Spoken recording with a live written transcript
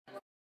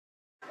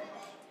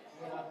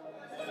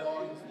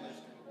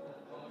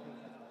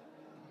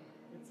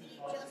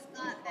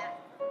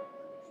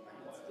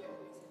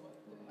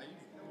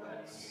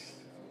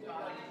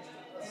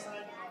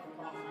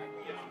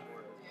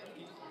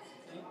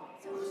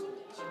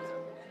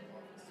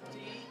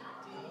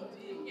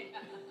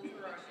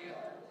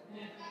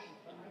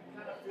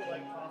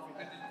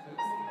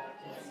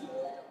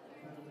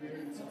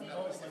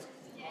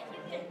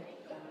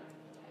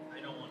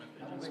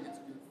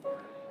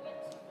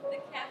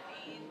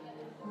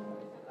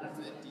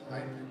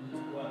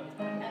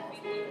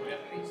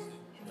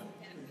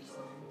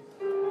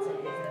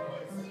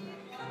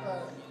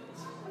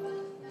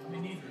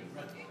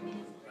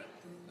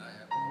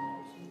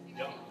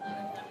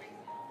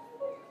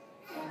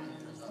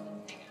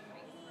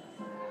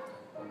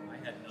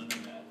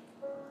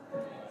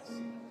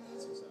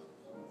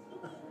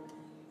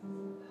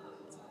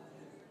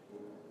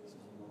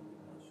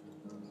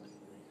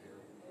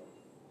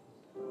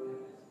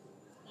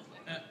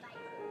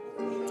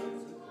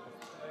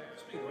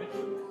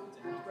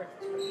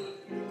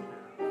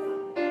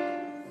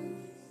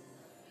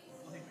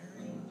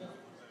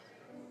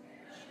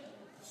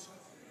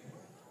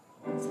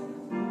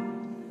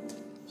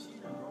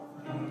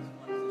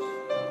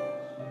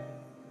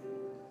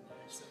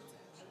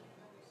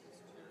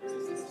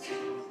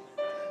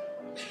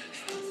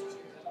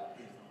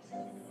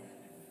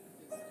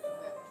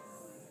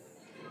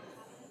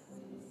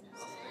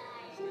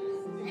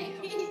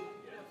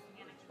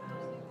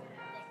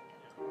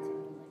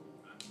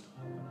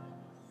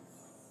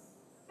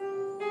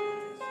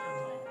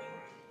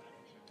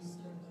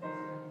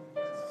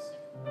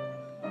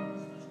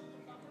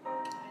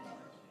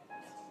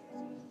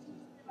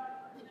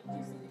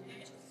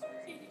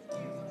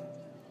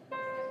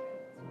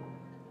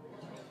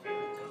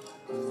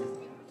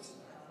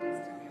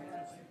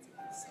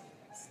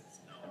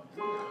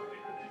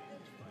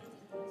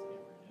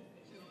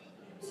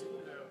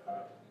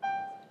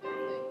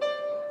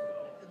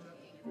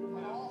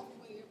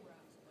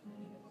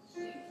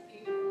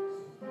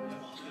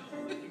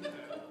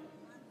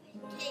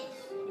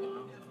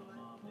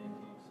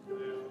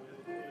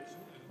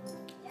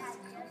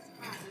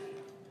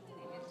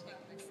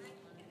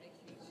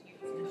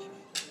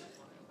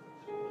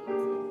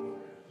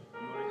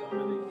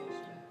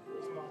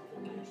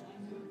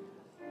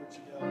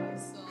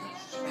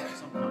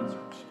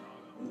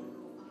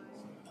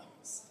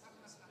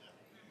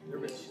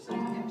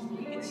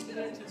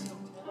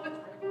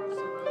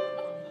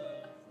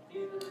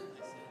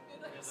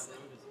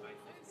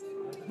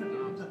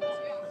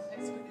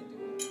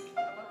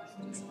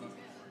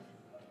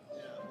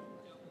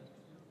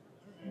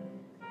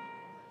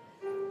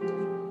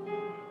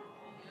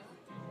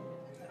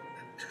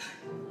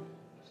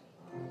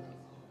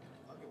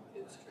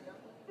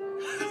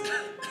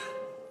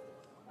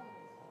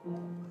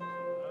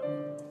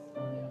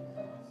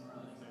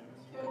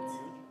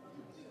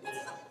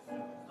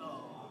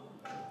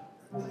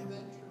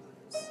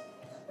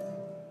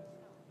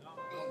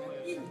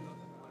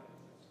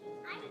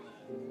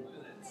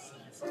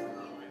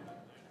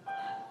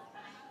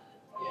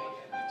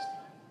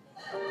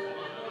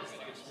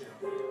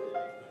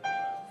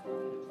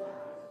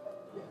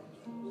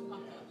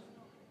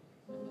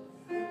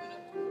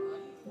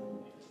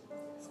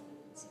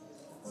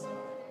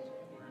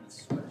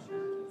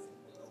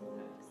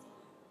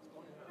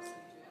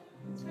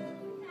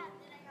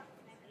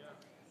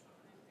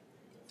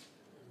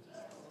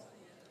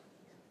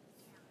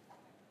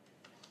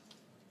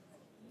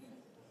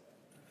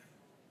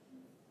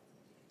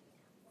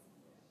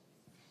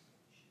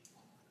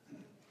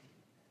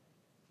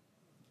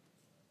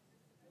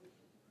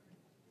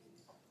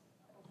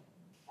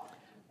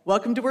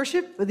Welcome to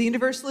worship with the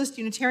Universalist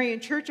Unitarian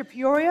Church of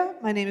Peoria.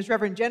 My name is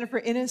Reverend Jennifer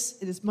Innis.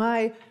 It is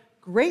my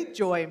great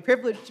joy and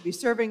privilege to be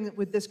serving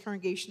with this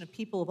congregation of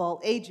people of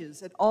all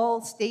ages at all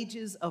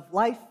stages of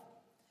life.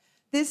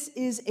 This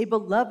is a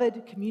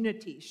beloved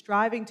community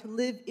striving to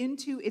live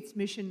into its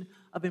mission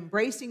of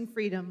embracing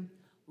freedom,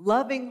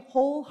 loving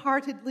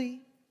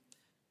wholeheartedly,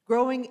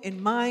 growing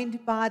in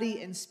mind,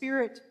 body, and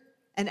spirit,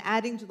 and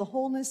adding to the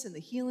wholeness and the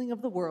healing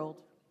of the world.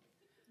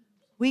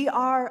 We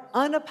are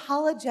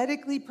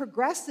unapologetically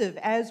progressive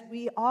as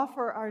we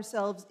offer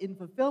ourselves in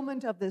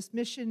fulfillment of this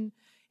mission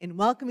in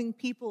welcoming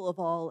people of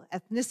all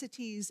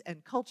ethnicities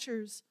and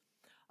cultures,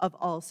 of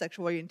all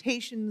sexual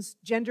orientations,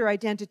 gender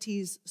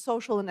identities,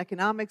 social and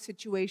economic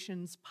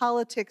situations,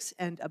 politics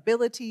and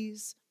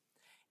abilities,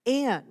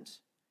 and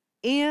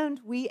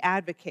we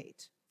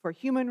advocate for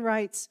human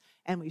rights,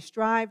 and we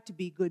strive to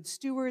be good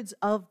stewards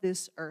of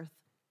this earth.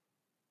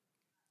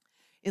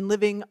 In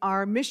living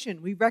our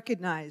mission, we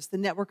recognize the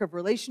network of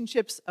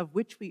relationships of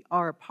which we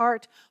are a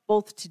part,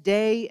 both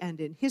today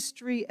and in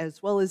history,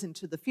 as well as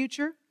into the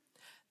future.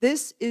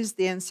 This is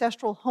the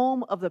ancestral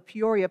home of the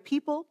Peoria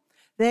people.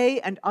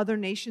 They and other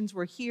nations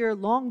were here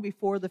long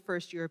before the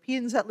first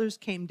European settlers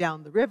came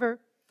down the river.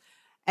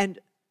 And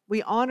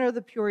we honor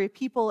the Peoria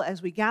people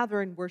as we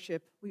gather and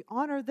worship. We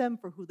honor them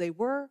for who they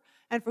were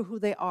and for who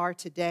they are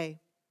today.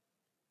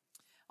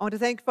 I want to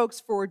thank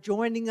folks for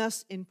joining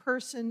us in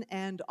person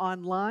and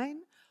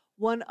online.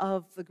 One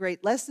of the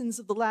great lessons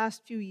of the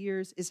last few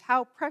years is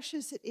how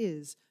precious it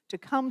is to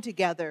come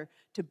together,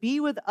 to be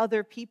with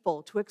other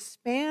people, to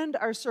expand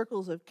our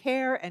circles of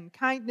care and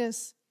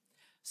kindness.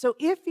 So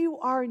if you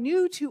are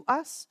new to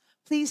us,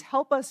 please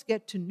help us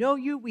get to know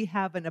you. We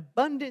have an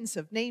abundance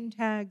of name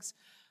tags.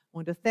 I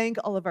want to thank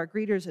all of our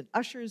greeters and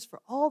ushers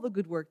for all the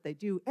good work they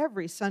do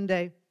every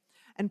Sunday.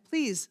 And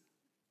please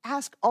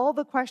ask all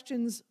the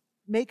questions,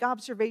 make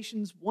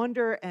observations,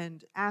 wonder,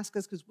 and ask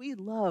us, because we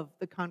love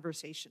the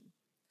conversation.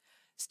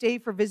 Stay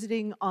for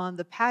visiting on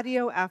the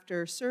patio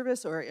after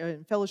service or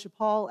in Fellowship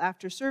Hall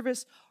after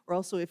service, or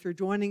also if you're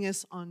joining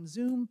us on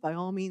Zoom, by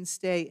all means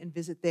stay and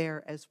visit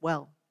there as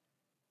well.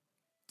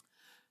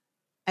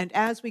 And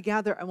as we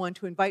gather, I want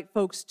to invite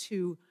folks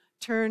to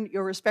turn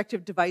your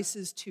respective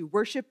devices to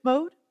worship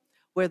mode,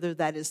 whether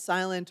that is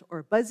silent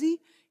or buzzy.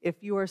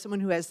 If you are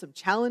someone who has some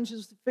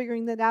challenges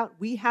figuring that out,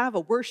 we have a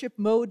worship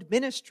mode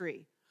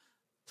ministry.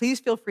 Please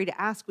feel free to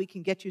ask. We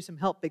can get you some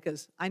help,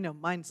 because I know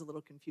mine's a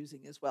little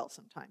confusing as well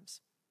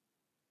sometimes.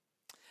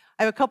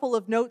 I have a couple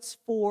of notes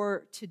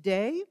for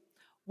today.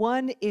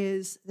 One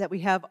is that we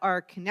have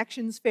our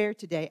Connections Fair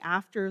today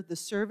after the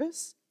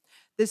service.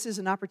 This is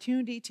an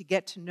opportunity to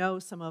get to know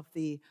some of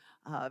the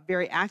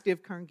very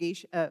active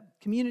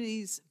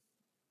committees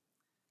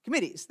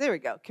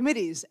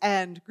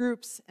and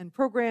groups and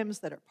programs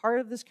that are part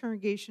of this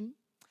congregation,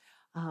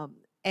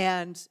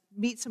 and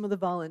meet some of the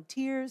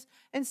volunteers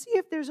and see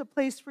if there's a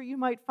place where you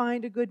might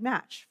find a good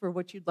match for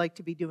what you'd like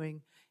to be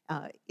doing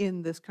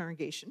in this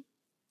congregation.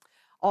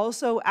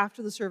 Also,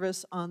 after the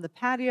service on the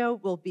patio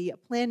will be a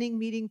planning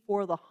meeting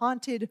for the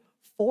Haunted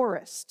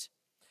Forest.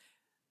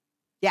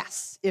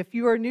 Yes, if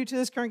you are new to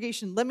this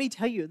congregation, let me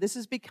tell you, this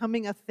is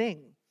becoming a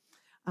thing.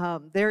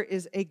 There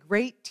is a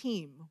great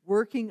team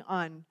working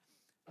on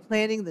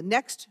planning the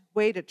next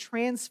way to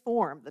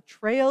transform the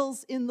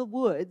trails in the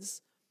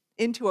woods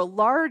into a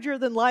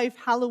larger-than-life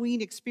Halloween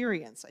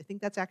experience. I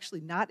think that's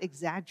actually not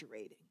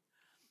exaggerating.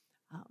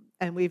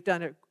 And we've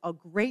done a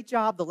great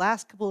job the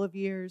last couple of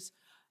years,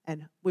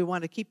 and we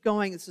want to keep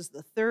going. This is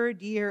the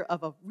third year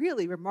of a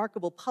really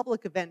remarkable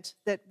public event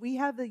that we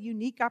have the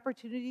unique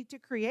opportunity to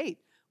create.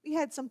 We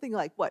had something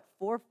like,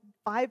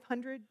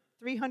 500,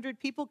 300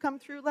 people come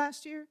through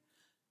last year?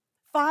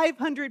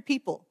 500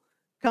 people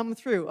come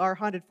through our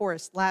Haunted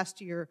Forest last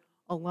year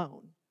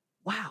alone.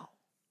 Wow.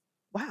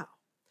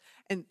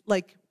 And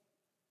like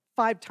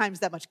 5 times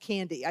that much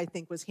candy, I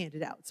think, was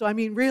handed out. So, I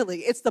mean,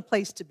 really, it's the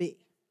place to be.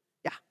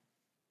 Yeah.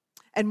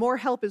 And more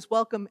help is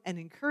welcome and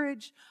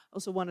encouraged. I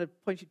also want to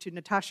point you to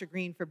Natasha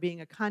Green for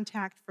being a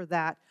contact for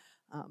that.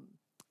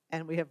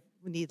 And we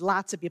need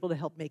lots of people to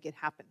help make it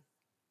happen.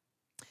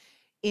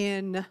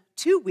 In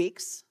 2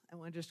 weeks, I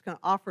want to just kind of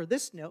offer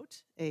this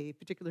note, a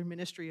particular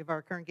ministry of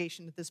our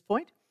congregation at this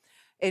point.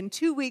 In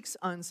 2 weeks,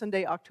 on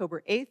Sunday,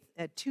 October 8th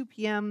at 2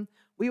 p.m.,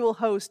 we will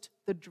host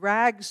the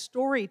Drag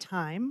Story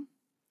Time,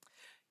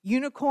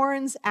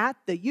 Unicorns at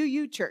the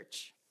UU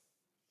Church.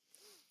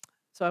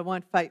 So I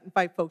want to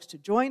invite folks to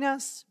join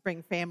us,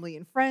 bring family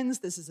and friends.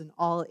 This is an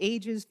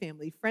all-ages,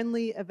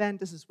 family-friendly event.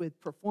 This is with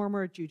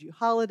performer Juju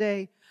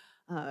Holiday.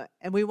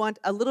 And we want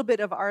a little bit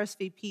of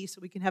RSVP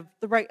so we can have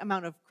the right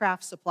amount of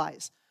craft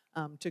supplies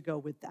to go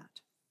with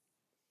that.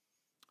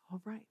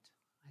 All right.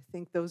 I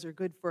think those are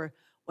good for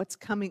what's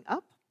coming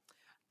up.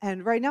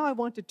 And right now I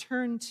want to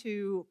turn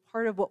to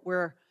part of what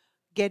we're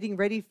getting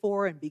ready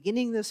for and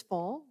beginning this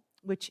fall,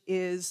 which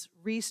is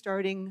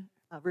refreshing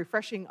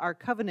our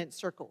covenant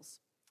circles.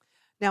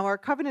 Now, our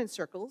covenant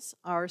circles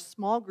are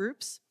small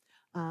groups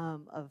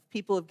of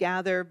people who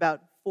gather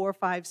about 4,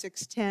 5,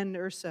 6, 10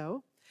 or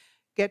so.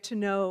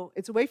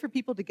 It's a way for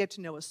people to get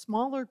to know a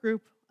smaller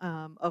group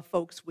of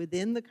folks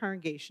within the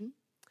congregation,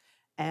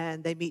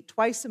 and they meet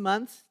twice a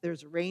month.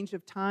 There's a range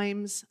of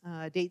times,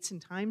 dates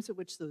and times at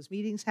which those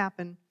meetings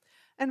happen,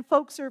 and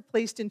folks are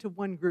placed into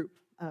one group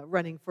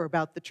running for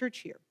about the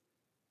church year.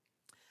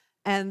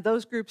 And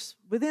those groups,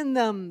 within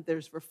them,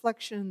 there's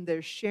reflection,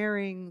 there's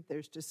sharing,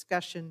 there's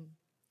discussion.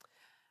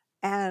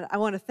 And I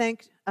want to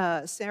thank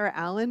Sarah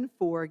Allen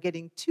for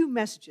getting 2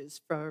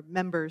 messages for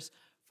members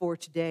for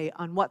today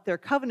on what their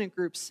covenant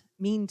groups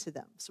mean to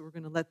them. So we're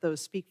going to let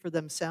those speak for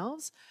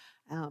themselves.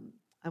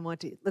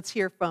 Let's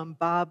hear from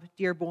Bob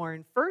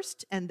Dearborn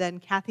first, and then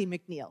Kathy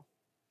McNeil.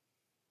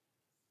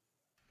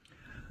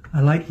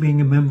 I like being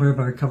a member of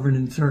our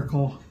covenant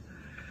circle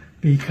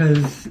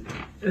because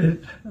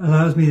it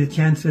allows me the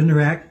chance to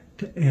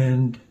interact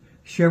and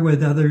share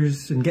with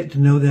others and get to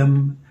know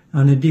them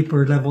on a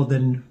deeper level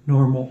than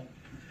normal.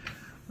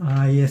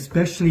 I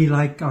especially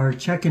like our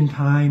check-in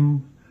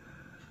time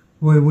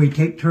where we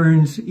take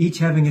turns, each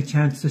having a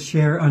chance to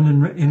share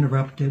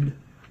uninterrupted.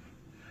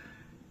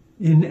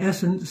 In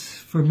essence,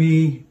 for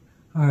me,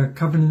 our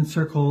covenant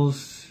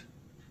circles,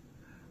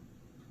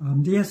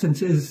 the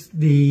essence is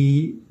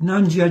the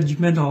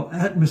non-judgmental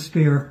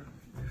atmosphere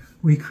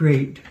we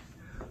create,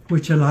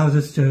 which allows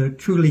us to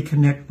truly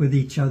connect with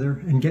each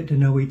other and get to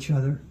know each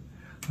other.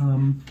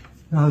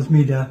 Allows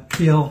me to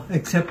feel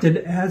accepted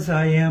as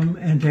I am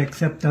and to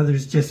accept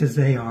others just as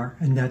they are,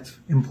 and that's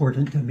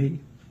important to me.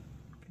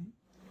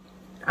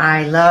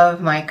 I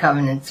love my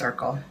covenant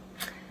circle.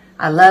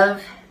 I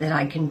love that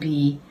I can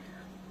be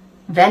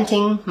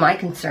venting my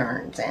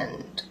concerns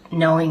and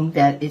knowing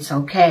that it's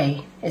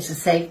okay, it's a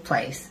safe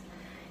place.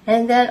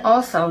 And then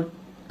also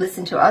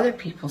listen to other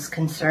people's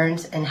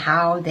concerns and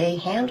how they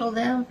handle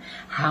them,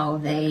 how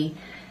they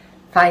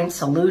find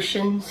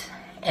solutions,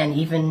 and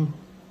even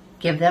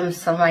give them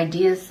some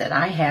ideas that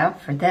I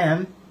have for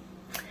them.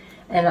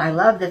 And I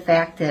love the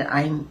fact that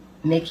I'm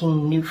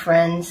making new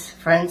friends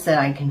that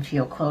I can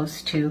feel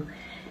close to,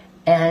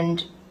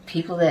 and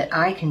people that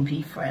I can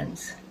be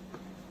friends.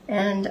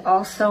 And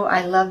also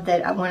I love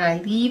that when I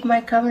leave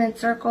my covenant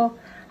circle,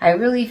 I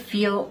really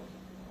feel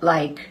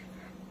like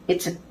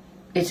it's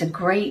a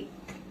great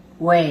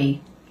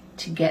way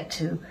to get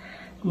to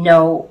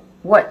know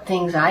what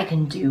things I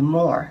can do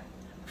more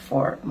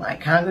for my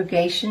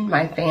congregation,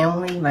 my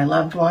family, my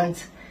loved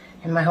ones,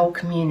 and my whole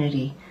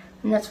community.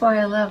 And that's why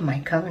I love my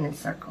covenant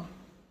circle.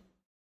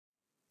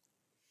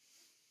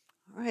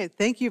 All right,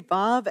 thank you,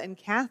 Bob and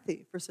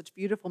Kathy, for such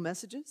beautiful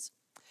messages.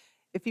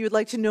 If you would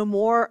like to know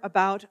more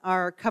about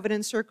our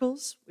covenant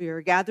circles, we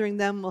are gathering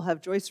them. We'll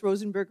have Joyce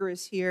Rosenberger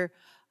is here.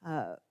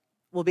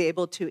 We'll be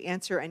able to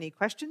answer any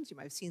questions. You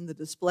might have seen the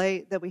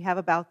display that we have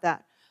about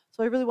that.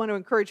 So I really want to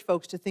encourage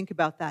folks to think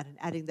about that and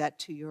adding that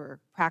to your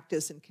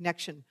practice and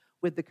connection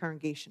with the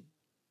congregation.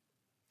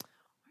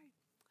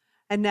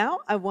 And now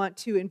I want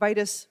to invite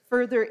us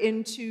further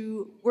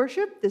into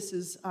worship. This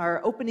is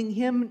our opening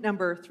hymn,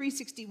 number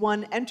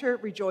 361, Enter,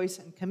 Rejoice,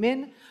 and Come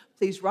In.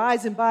 Please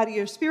rise in body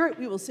or spirit.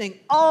 We will sing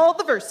all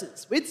the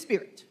verses with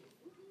spirit.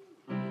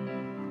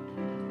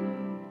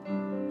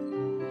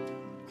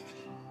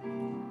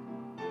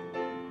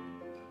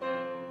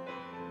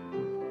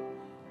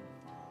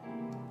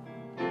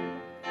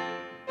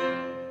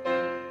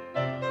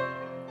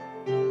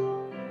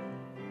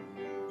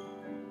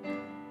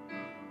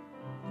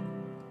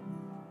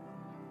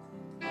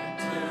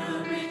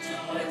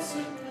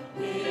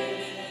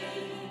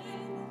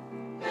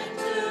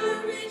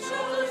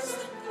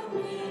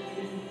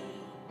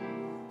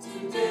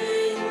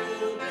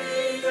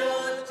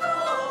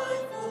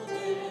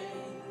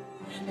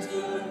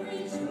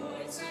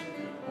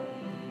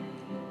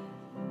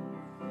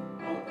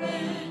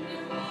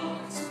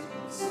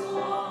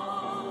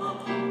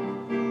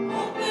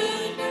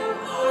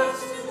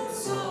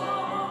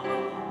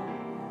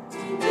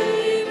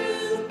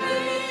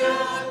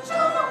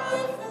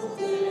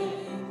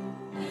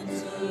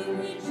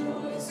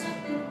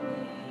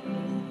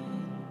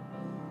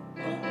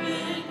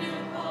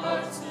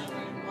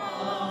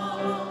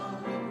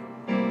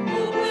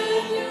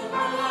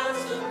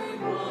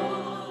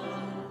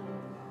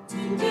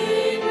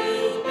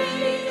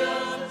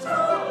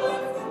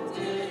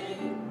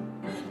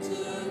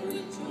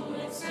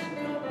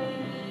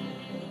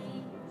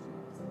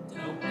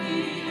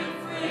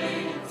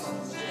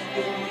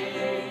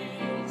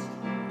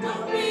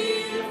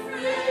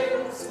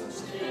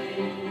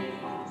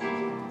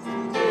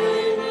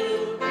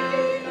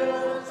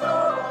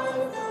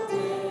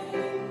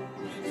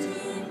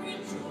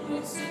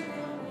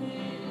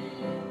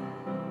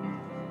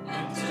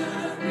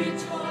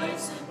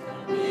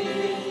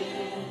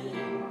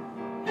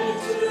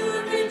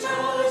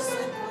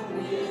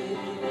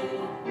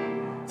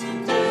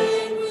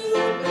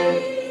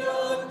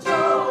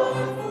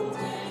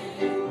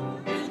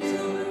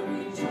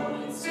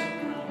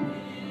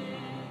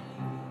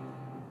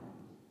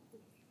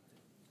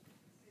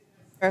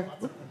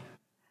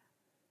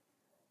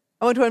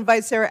 I want to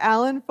invite Sarah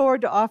Allen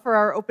forward to offer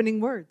our opening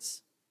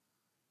words.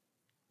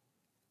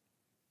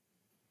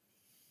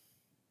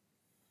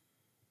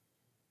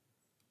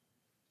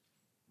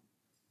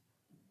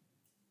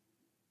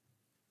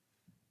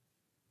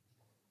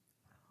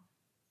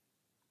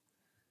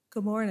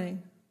 Good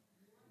morning.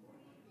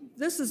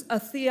 This is a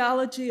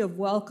theology of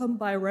welcome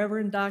by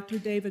Reverend Dr.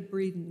 David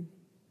Breeden.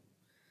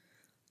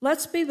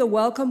 Let's be the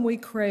welcome we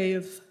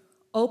crave,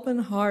 open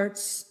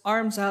hearts,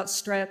 arms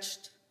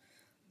outstretched.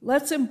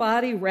 Let's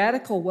embody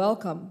radical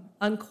welcome,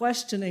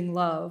 unquestioning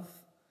love.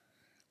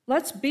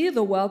 Let's be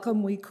the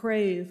welcome we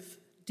crave,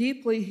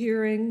 deeply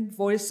hearing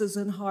voices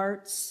and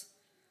hearts.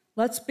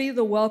 Let's be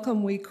the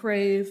welcome we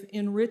crave,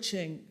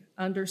 enriching,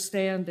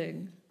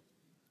 understanding.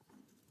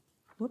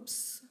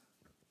 Whoops.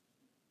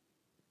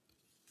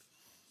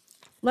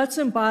 Let's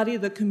embody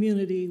the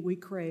community we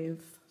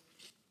crave.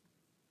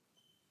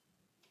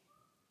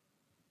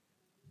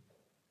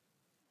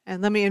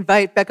 And let me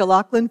invite Becca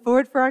Laughlin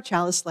forward for our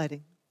chalice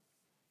lighting.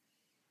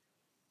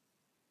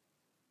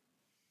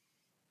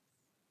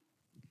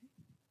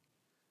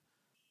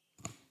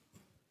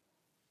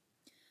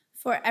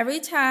 For Every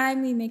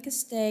Time We Make a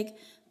Mistake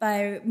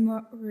by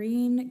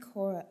Maureen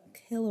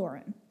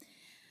Killoran.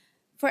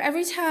 For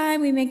every time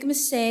we make a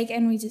mistake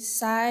and we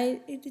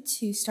decide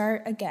to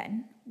start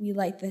again, we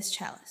light this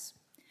chalice.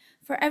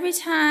 For every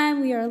time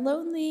we are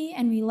lonely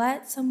and we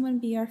let someone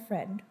be our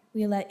friend,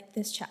 we light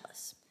this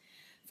chalice.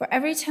 For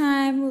every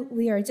time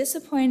we are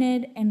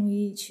disappointed and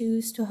we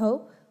choose to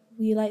hope,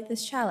 we light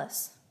this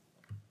chalice.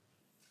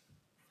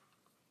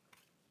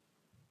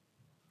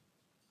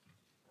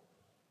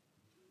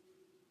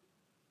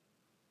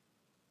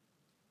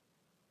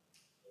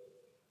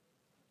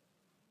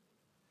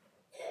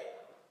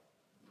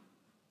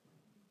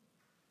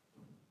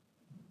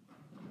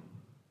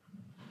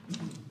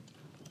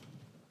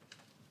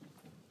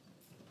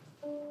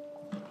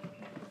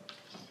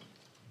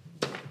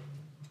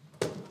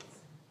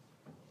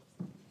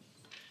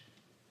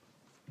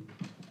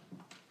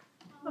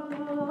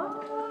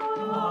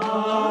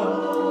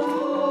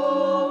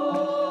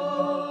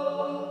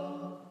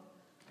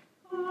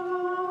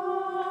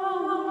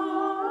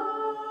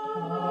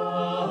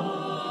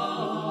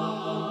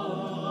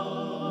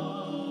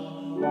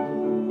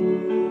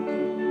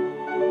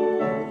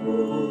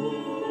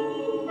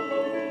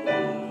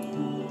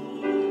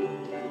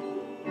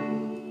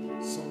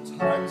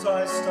 Sometimes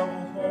I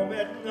stumble home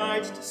at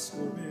night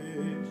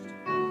discouraged,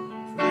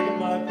 dragging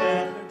my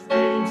battered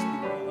dreams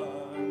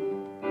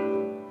behind.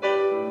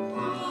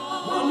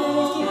 Wonder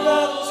if the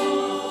battles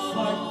worth the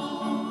fight.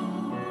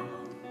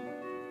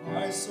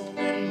 Why so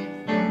many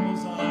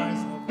people's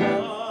eyes are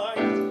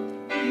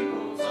blind?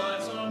 People's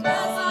eyes are blind.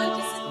 As I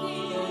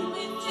disappear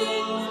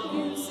within the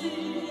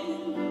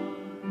music,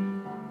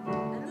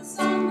 and the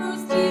song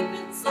grows deep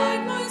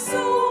inside my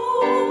soul.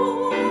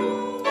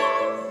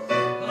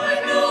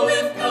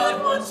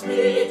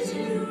 Me to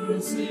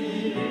use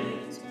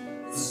it.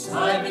 The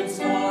striving's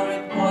more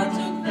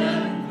important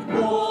than the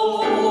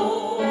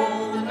goal.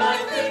 And I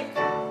think,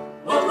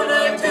 what would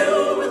I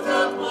do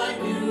without my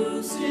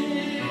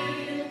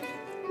music?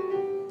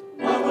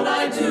 What would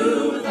I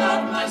do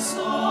without my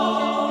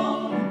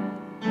song?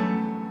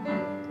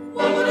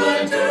 What would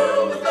I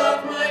do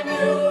without my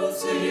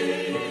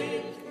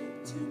music?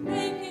 To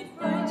make it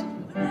right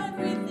when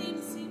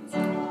everything seems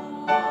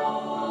wrong.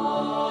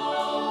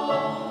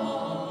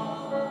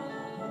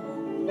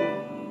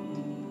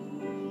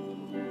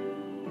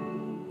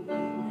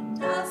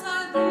 As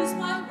I lose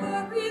my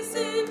worries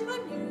in my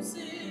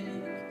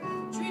music,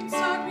 dreams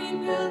start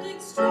rebuilding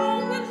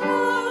strong and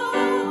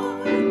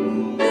high.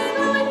 Then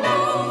I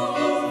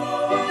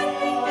know I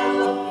think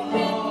I'll be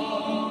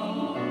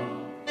making.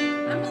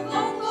 I'm a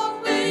long,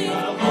 long way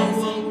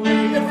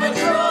if I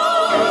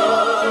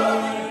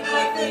try. And I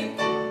think,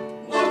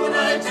 what would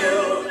I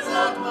do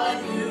without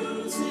my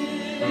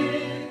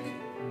music?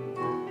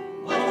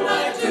 What would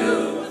I do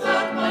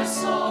without my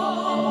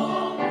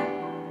song?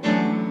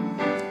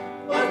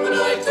 What would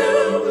I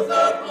do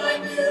without my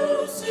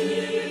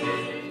music?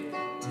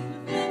 To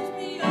lift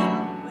me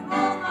up when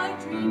all my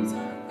dreams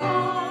are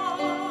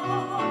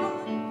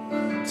gone.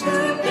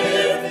 To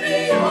give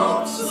me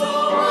hope so I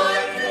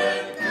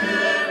can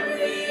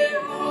carry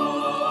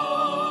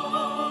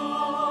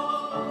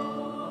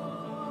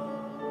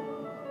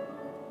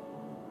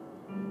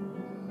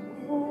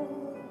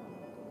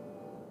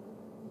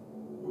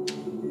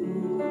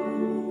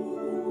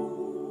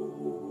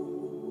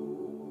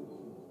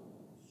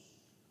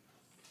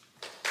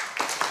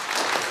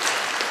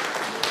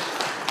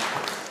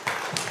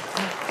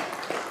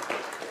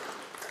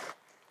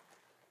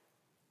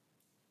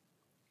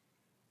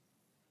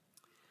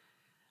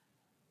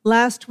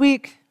Last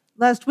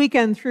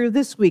weekend through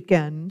this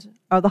weekend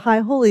are the High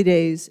Holy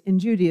Days in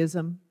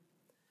Judaism.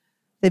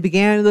 They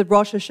began with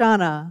Rosh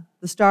Hashanah,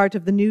 the start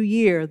of the new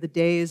year, the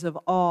days of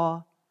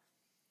awe.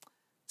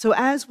 So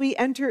as we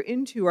enter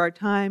into our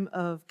time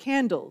of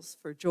candles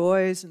for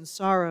joys and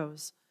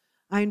sorrows,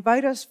 I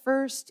invite us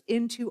first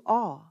into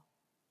awe.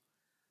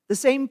 The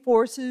same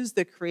forces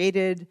that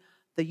created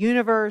the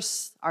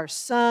universe, our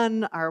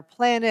sun, our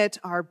planet,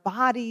 our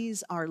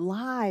bodies, our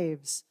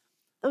lives,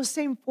 those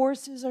same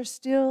forces are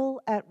still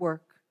at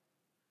work.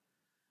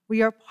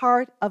 We are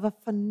part of a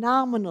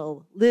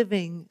phenomenal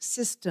living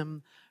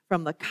system,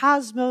 from the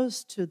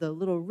cosmos to the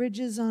little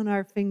ridges on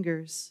our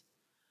fingers.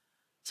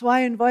 So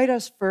I invite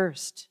us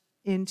first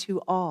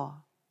into awe.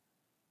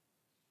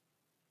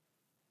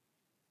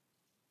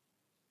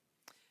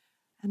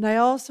 And I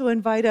also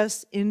invite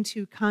us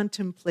into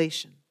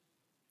contemplation.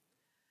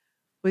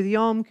 With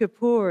Yom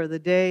Kippur, the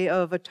Day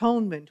of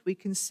Atonement, we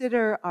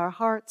consider our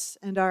hearts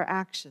and our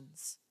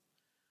actions.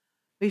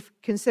 We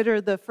consider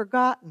the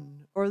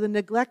forgotten or the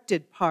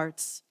neglected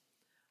parts,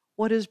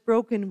 what is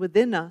broken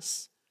within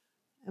us,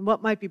 and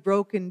what might be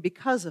broken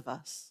because of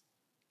us.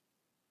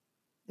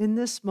 In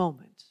this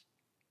moment,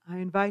 I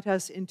invite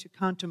us into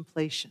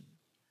contemplation.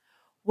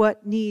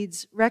 What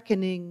needs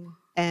reckoning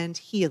and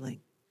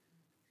healing?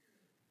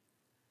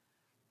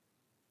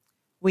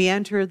 We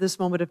enter this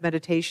moment of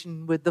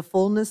meditation with the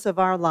fullness of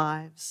our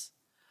lives.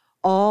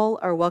 All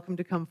are welcome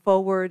to come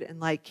forward and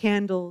light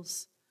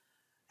candles,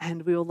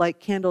 and we will light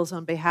candles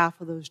on behalf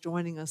of those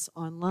joining us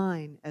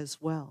online as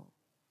well.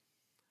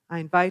 I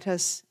invite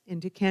us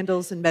into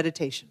candles and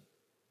meditation.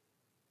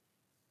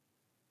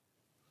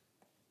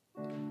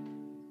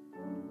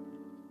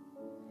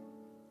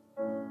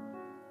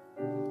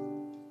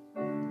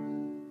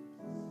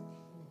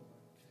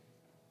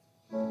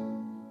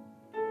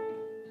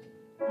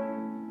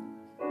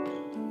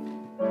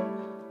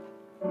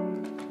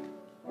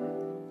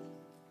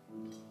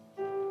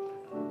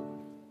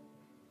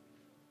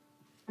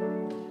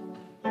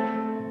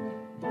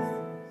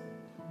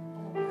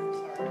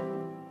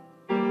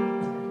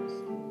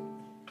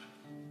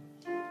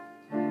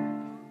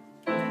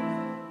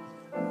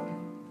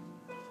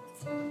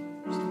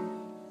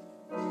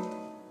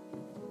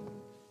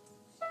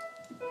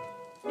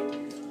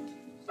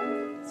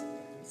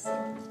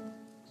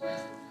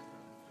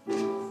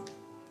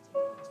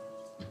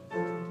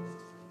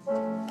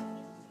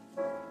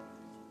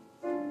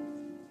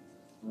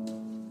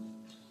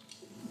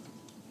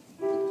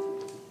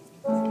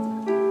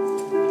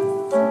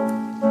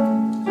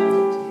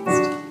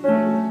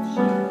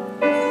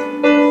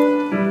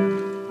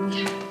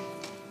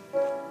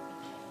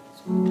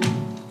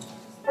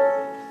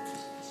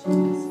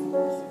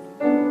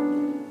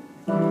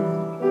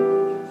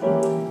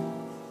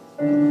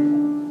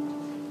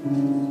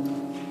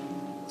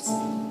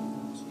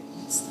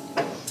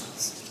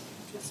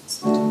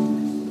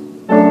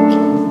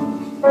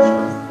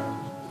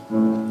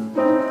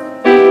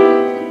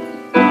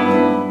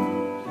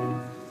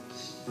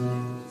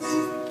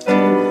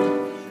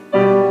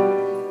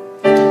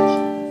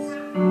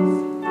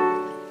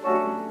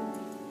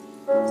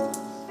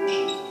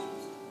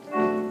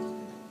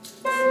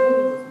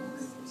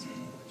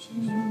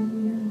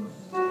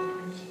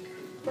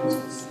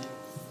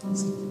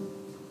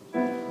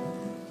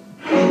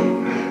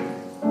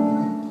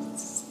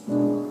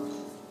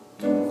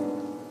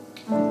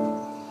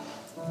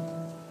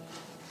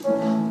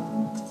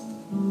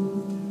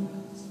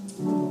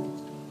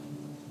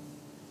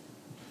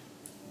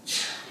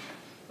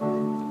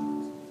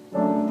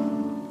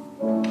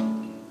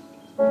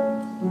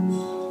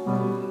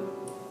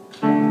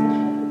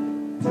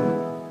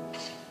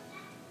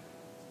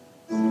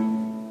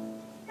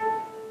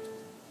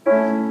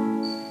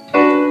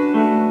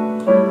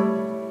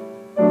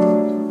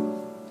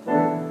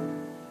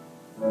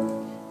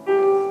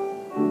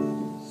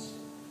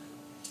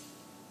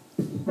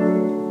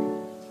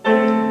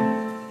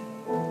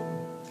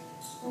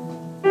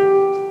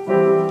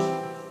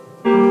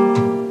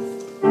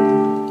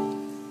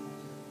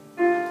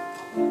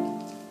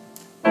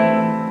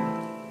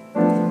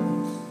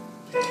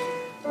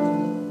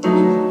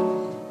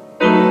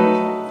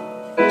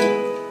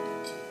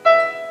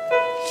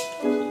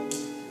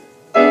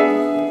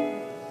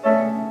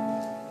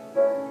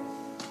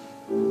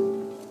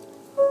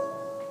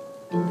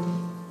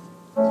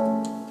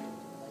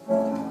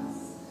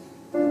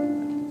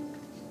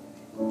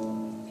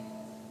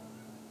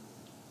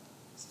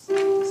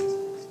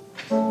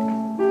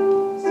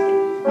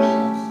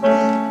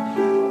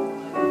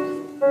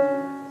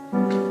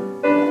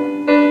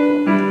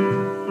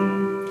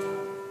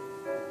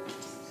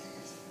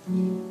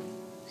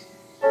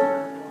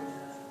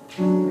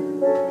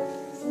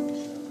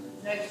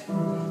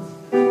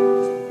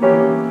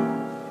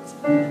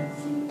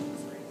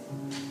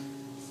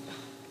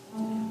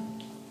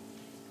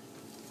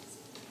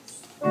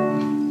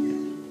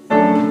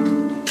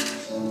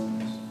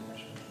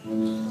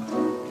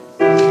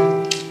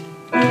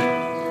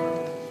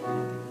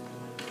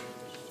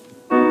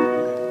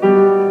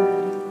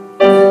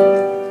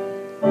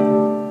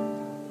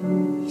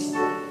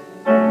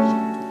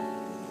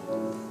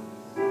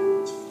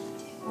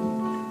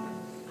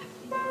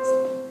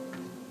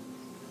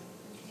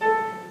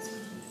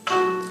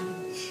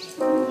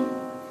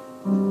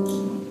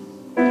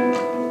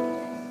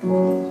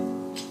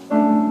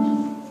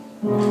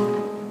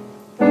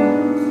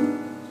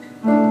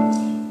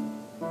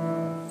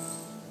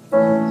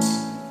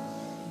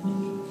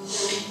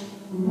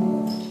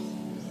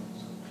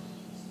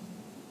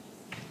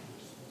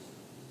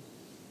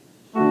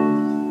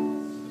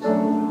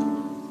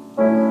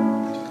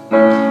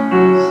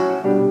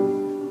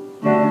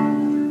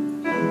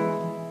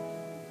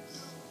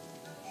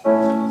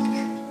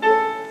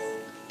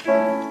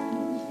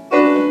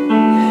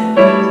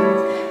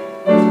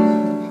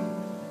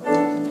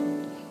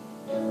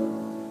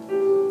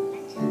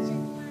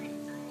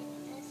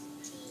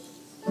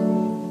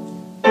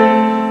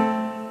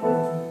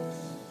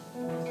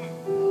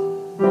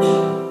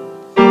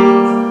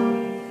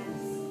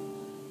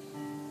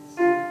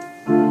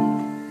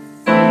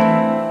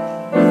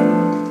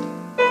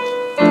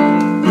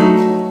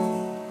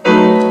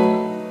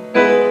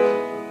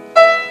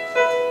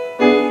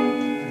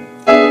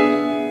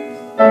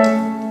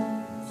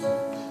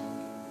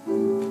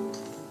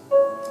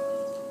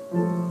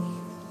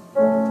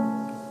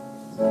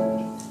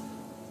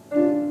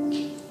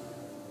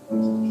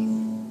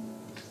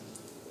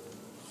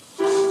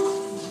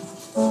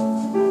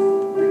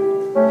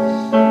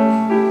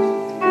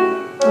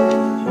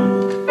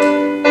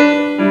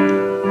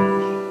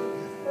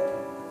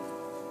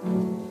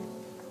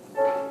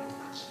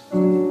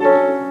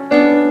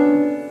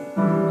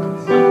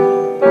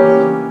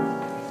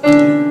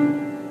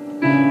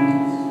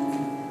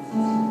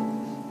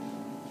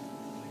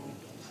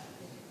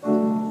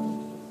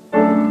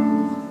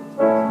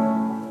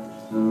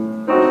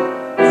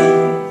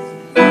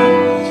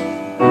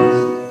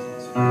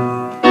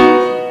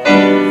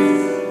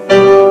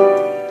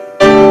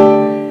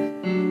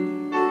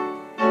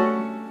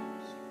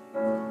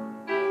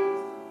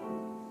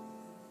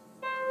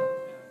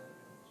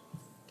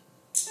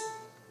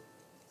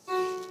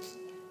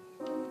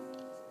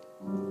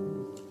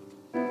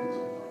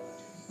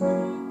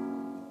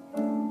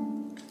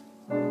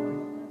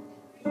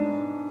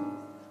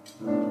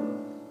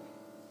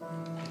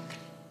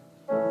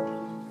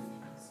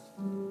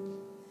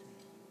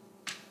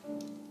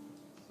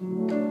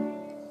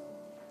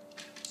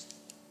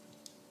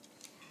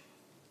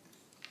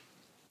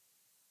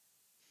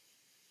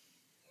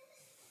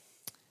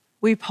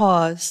 We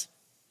pause,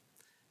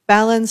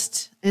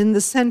 balanced in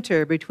the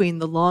center between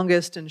the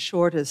longest and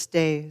shortest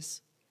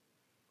days.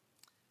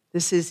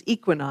 This is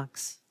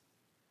equinox.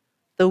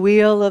 The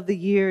wheel of the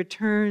year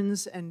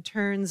turns and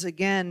turns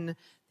again.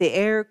 The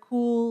air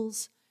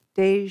cools,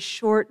 days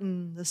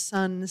shorten, the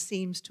sun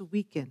seems to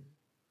weaken,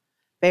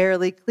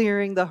 barely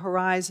clearing the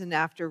horizon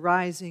after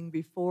rising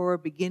before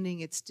beginning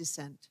its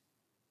descent.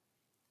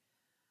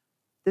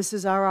 This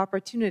is our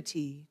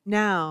opportunity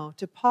now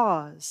to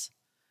pause,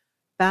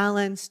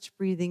 balanced,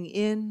 breathing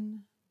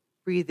in,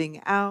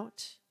 breathing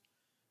out,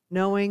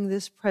 knowing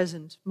this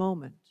present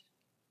moment.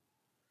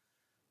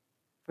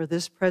 For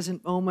this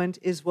present moment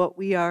is what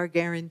we are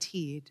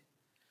guaranteed.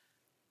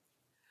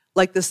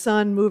 Like the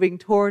sun moving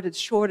toward its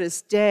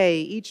shortest day,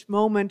 each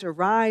moment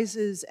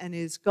arises and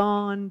is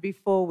gone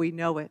before we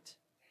know it.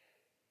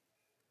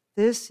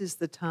 This is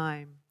the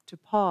time to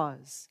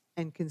pause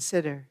and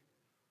consider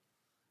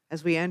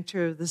as we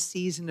enter the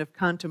season of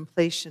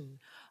contemplation,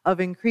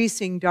 of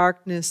increasing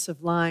darkness,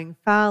 of lying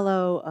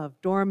fallow, of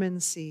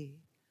dormancy.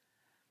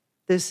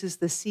 This is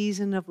the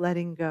season of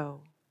letting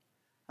go,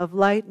 of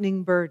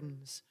lightening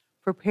burdens,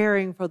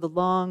 preparing for the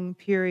long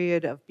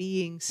period of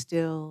being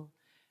still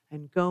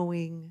and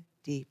going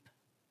deep.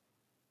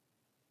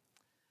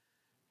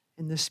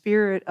 In the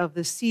spirit of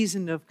the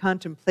season of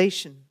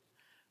contemplation,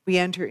 we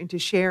enter into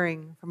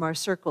sharing from our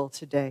circle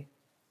today.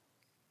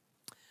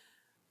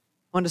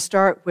 I want to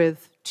start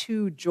with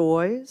two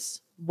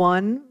joys.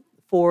 One,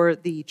 for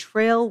the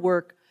trail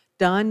work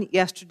done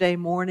yesterday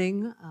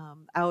morning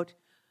out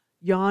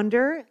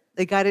yonder.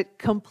 They got it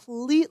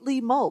completely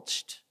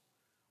mulched.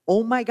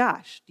 Oh my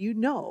gosh, do you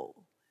know?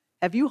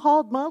 Have you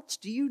hauled mulch?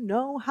 Do you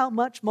know how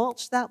much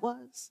mulch that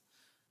was?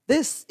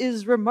 This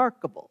is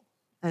remarkable.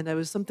 And there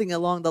was something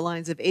along the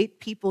lines of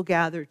 8 people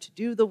gathered to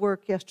do the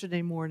work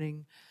yesterday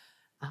morning.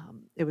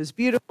 It was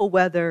beautiful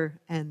weather,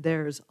 and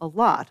there's a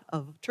lot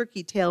of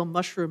turkey tail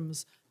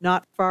mushrooms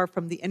not far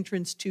from the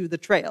entrance to the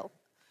trail.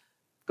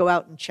 Go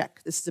out and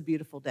check. This is a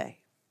beautiful day.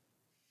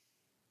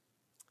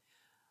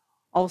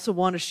 Also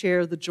want to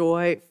share the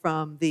joy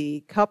from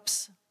the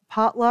cups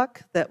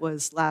potluck that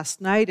was last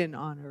night in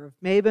honor of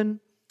Mabon.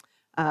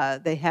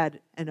 They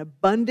had an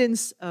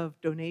abundance of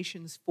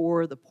donations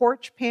for the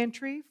porch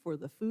pantry, for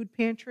the food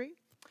pantry.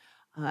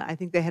 I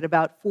think they had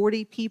about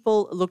 40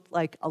 people. It looked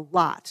like a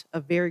lot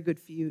of very good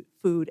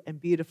food and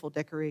beautiful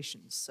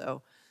decorations.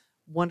 So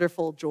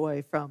wonderful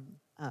joy from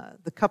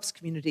the Cups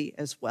community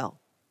as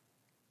well.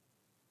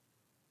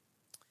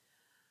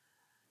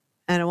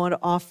 And I want to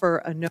offer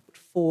a note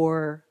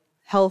for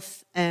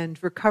health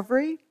and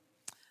recovery.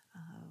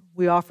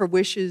 We offer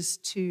wishes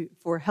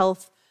for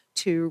health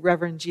to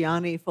Reverend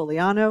Gianni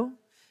Foliano.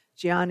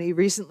 Gianni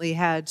recently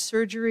had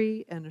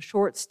surgery and a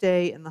short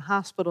stay in the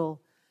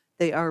hospital.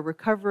 They are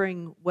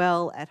recovering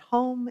well at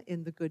home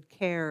in the good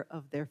care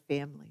of their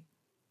family.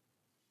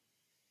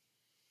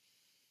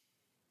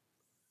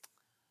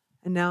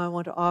 And now I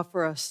want to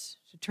offer us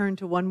to turn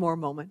to one more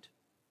moment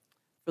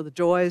for the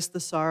joys, the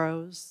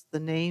sorrows, the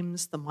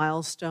names, the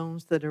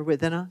milestones that are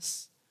within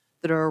us,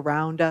 that are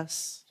around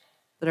us,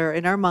 that are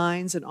in our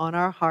minds and on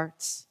our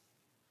hearts.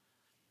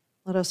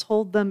 Let us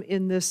hold them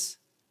in this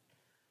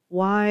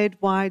wide,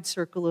 wide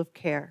circle of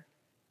care.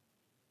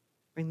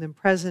 Bring them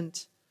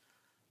present.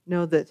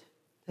 Know that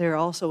they are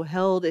also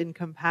held in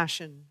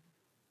compassion.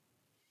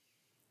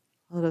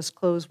 Let us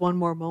close one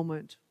more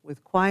moment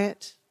with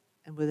quiet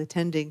and with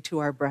attending to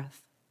our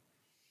breath.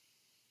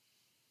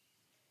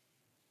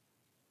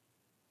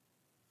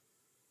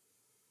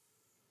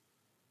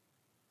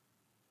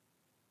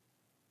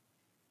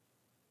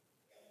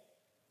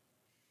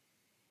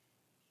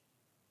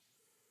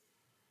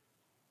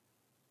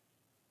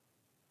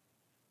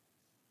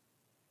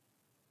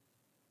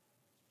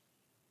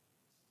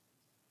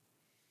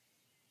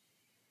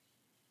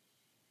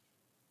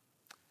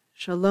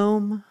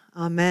 Shalom,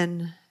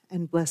 amen,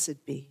 and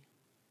blessed be.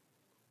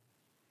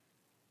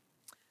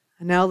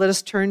 And now let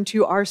us turn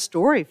to our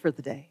story for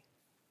the day.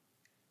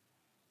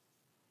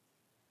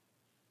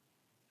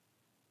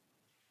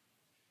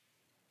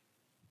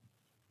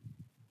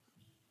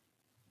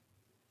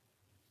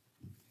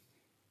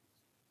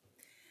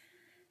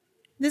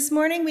 This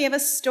morning we have a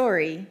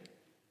story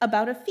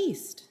about a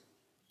feast,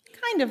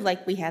 kind of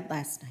like we had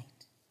last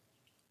night,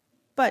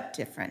 but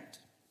different.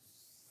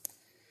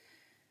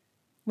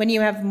 When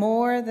you have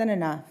more than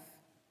enough.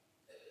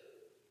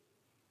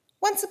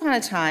 Once upon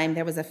a time,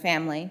 there was a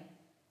family.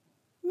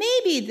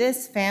 Maybe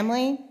this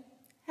family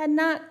had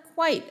not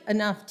quite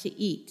enough to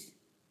eat.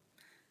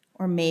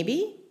 Or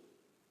maybe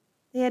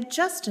they had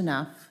just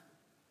enough.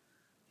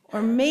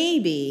 Or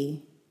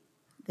maybe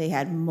they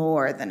had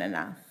more than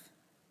enough.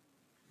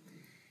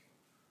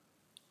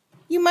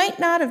 You might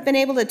not have been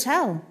able to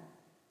tell.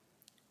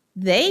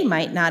 They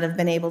might not have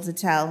been able to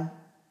tell.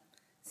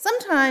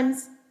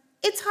 Sometimes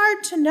it's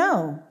hard to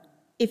know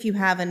if you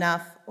have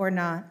enough or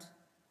not.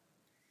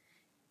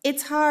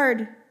 It's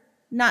hard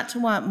not to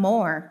want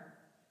more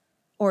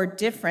or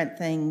different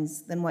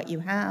things than what you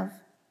have.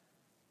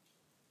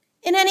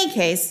 In any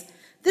case,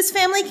 this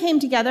family came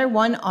together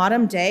one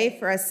autumn day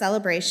for a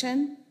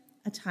celebration,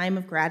 a time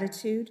of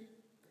gratitude.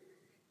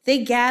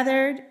 They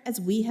gathered,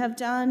 as we have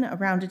done,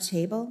 around a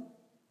table.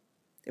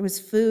 There was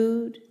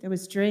food, there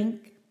was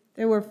drink,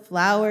 there were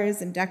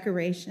flowers and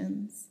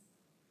decorations.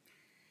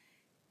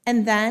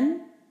 And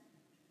then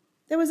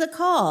there was a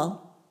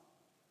call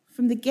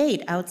from the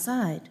gate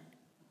outside.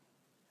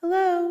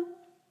 Hello?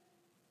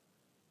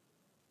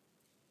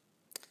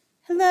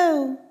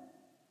 Hello,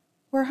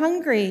 we're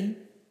hungry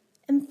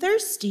and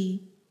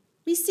thirsty.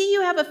 We see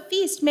you have a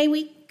feast. May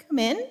we come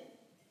in?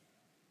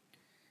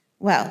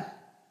 Well,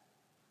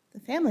 the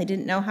family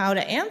didn't know how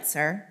to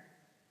answer.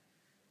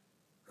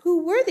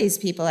 Who were these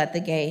people at the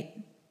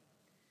gate?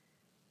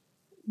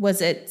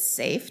 Was it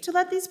safe to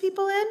let these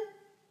people in?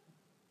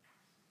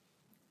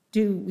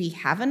 Do we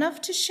have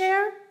enough to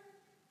share?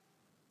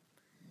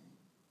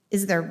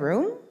 Is there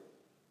room?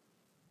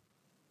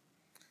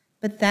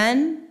 But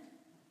then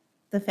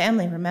the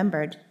family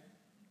remembered.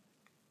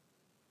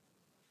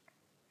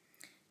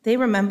 They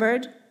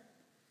remembered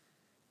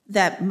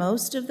that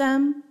most of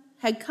them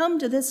had come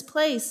to this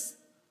place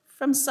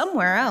from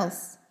somewhere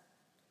else.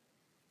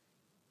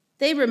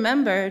 They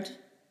remembered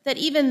that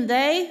even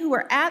they who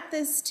were at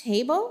this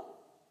table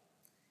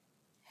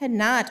had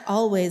not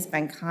always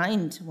been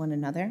kind to one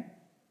another.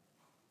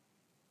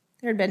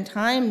 There had been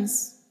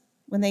times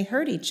when they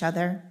hurt each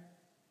other.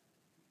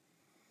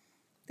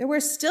 There were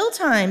still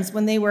times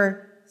when they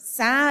were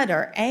sad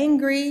or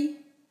angry.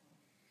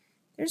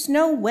 There's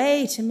no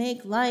way to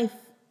make life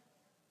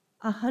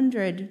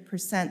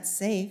 100%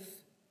 safe.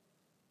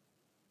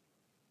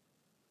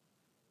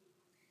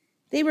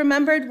 They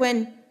remembered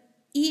when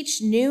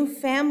each new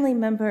family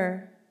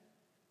member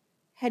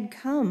had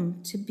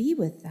come to be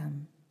with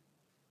them,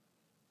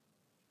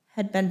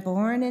 had been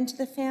born into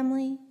the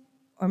family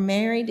or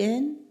married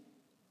in.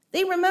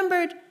 They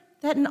remembered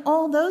that in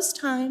all those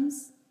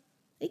times,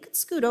 they could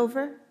scoot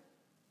over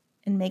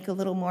and make a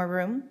little more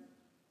room.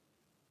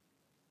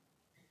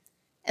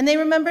 And they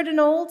remembered an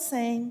old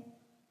saying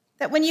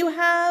that when you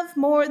have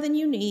more than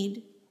you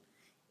need,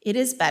 it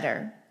is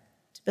better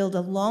to build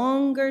a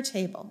longer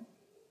table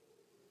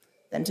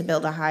than to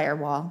build a higher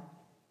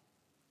wall.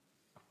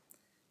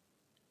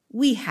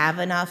 We have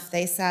enough,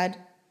 they said.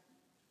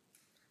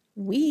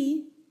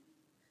 We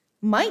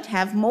might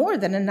have more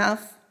than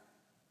enough.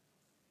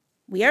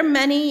 We are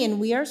many and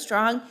we are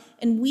strong,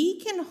 and we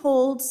can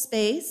hold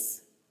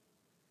space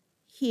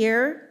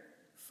here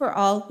for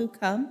all who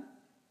come.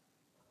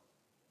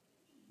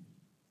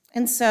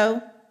 And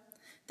so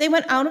they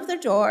went out of their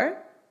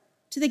door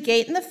to the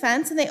gate and the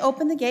fence, and they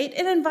opened the gate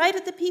and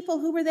invited the people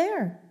who were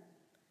there.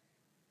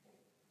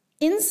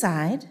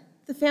 Inside,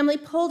 the family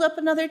pulled up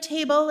another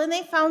table and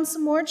they found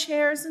some more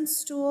chairs and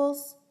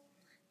stools.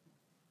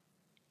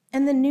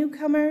 And the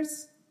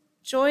newcomers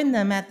joined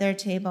them at their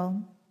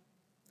table.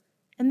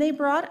 And they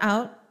brought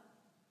out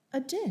a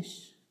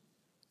dish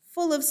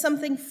full of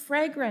something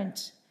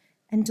fragrant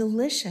and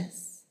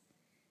delicious.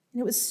 And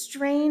it was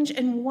strange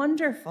and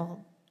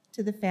wonderful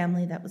to the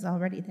family that was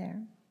already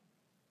there.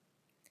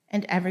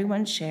 And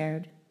everyone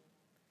shared,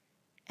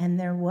 and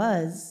there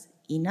was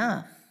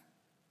enough.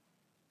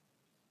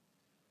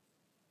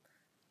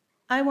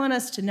 I want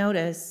us to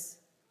notice,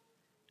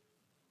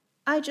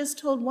 I just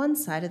told one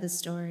side of the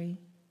story.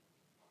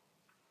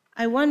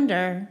 I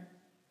wonder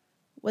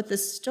what the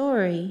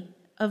story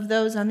of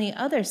those on the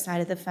other side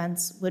of the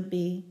fence would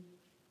be.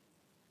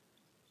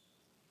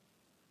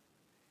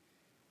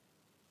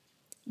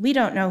 We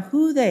don't know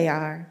who they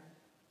are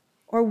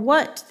or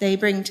what they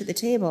bring to the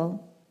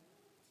table.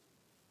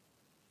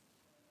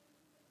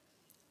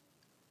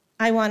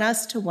 I want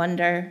us to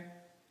wonder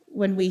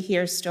when we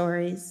hear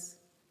stories,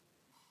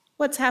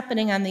 what's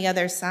happening on the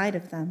other side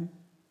of them?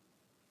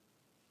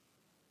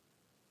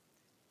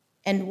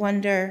 And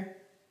wonder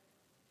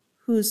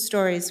whose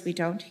stories we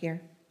don't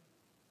hear.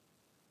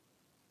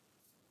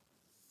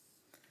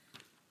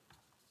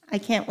 I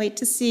can't wait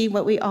to see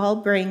what we all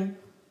bring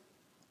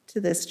to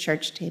this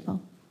church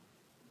table.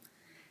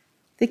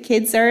 The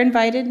kids are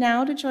invited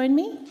now to join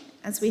me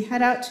as we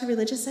head out to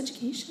religious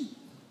education.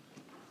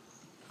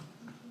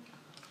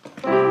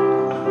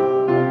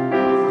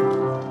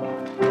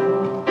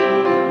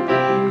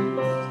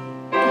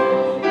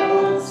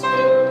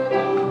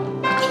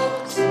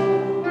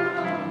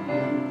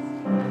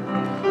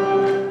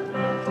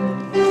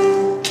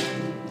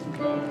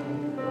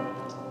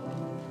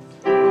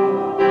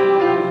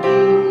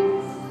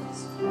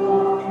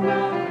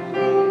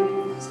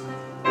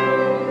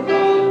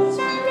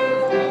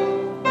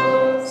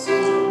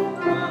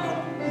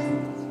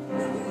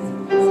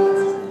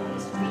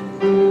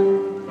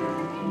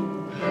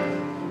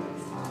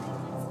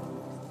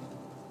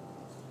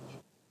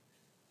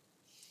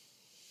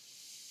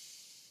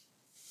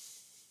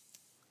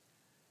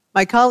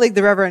 My colleague,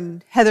 the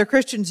Reverend Heather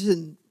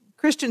Christensen,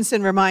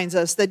 reminds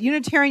us that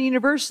Unitarian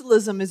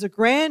Universalism is a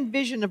grand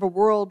vision of a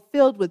world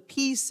filled with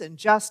peace and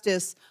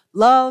justice,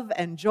 love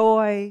and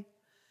joy.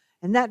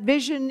 And that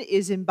vision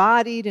is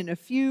embodied in a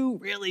few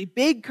really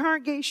big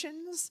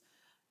congregations,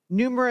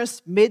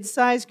 numerous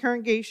mid-sized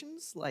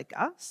congregations like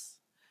us,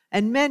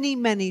 and many,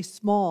 many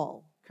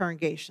small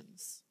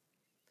congregations.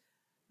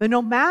 But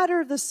no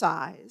matter the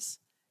size,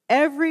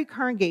 every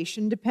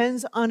congregation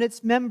depends on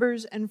its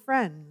members and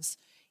friends.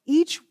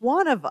 Each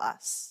one of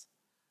us,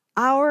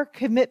 our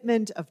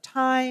commitment of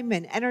time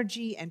and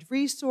energy and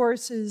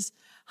resources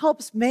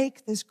helps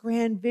make this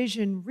grand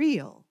vision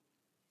real.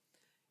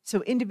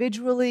 So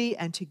individually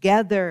and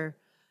together,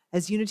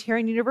 as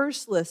Unitarian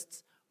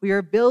Universalists, we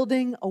are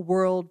building a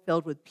world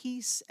filled with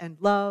peace and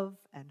love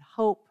and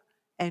hope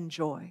and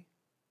joy.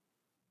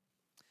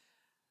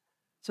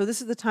 So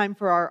this is the time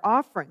for our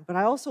offering, but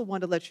I also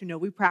want to let you know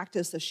we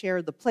practice a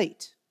share the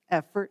plate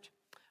effort,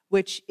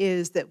 which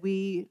is that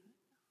we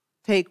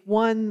take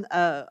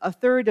a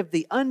third of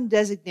the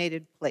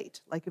undesignated plate.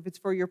 Like if it's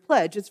for your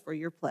pledge, it's for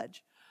your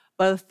pledge.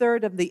 But a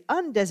third of the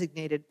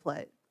undesignated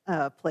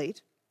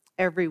plate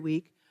every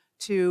week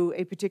to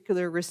a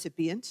particular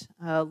recipient,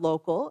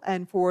 local.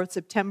 And for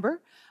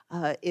September,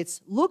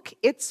 it's Look,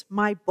 It's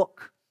My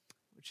Book,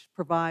 which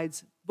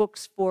provides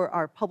books for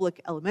our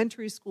public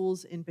elementary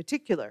schools in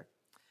particular.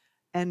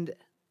 And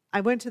I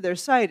went to their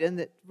site, and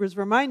it was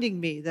reminding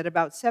me that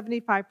about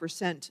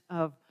 75%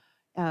 of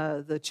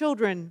the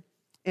children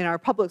in our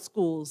public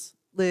schools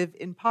live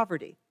in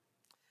poverty.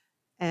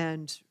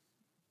 And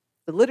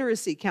the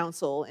Literacy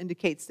Council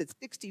indicates that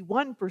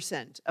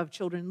 61% of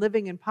children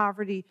living in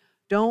poverty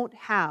don't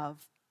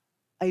have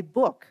a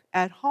book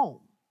at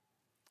home.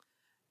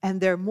 And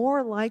they're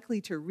more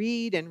likely to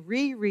read and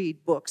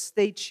reread books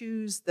they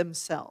choose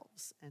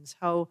themselves. And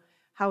so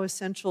how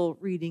essential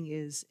reading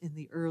is in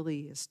the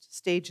earliest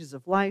stages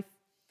of life.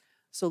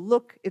 So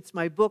Look, It's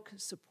My Book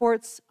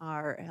supports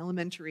our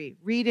elementary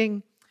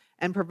reading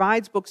and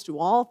provides books to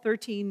all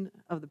 13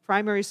 of the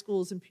primary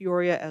schools in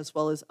Peoria, as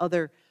well as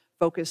other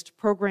focused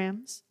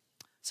programs.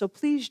 So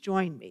please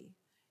join me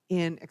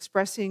in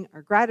expressing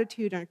our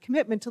gratitude and our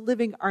commitment to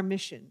living our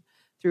mission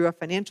through a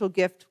financial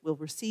gift we'll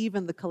receive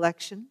in the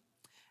collection,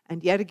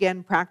 and yet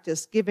again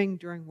practice giving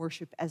during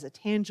worship as a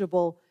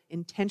tangible,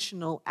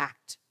 intentional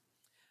act.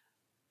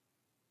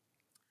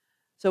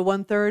 So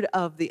 1/3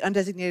 of the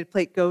undesignated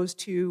plate goes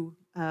to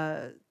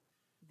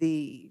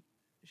the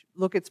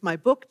Look, It's My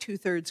Book.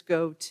 2/3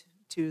 go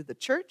to the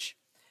church.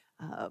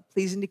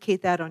 Please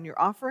indicate that on your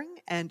offering.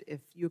 And if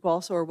you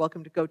also are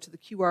welcome to go to the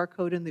QR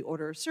code in the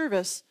order of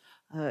service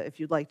if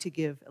you'd like to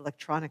give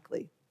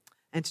electronically.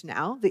 And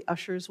now the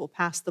ushers will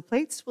pass the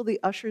plates. Will the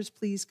ushers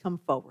please come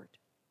forward?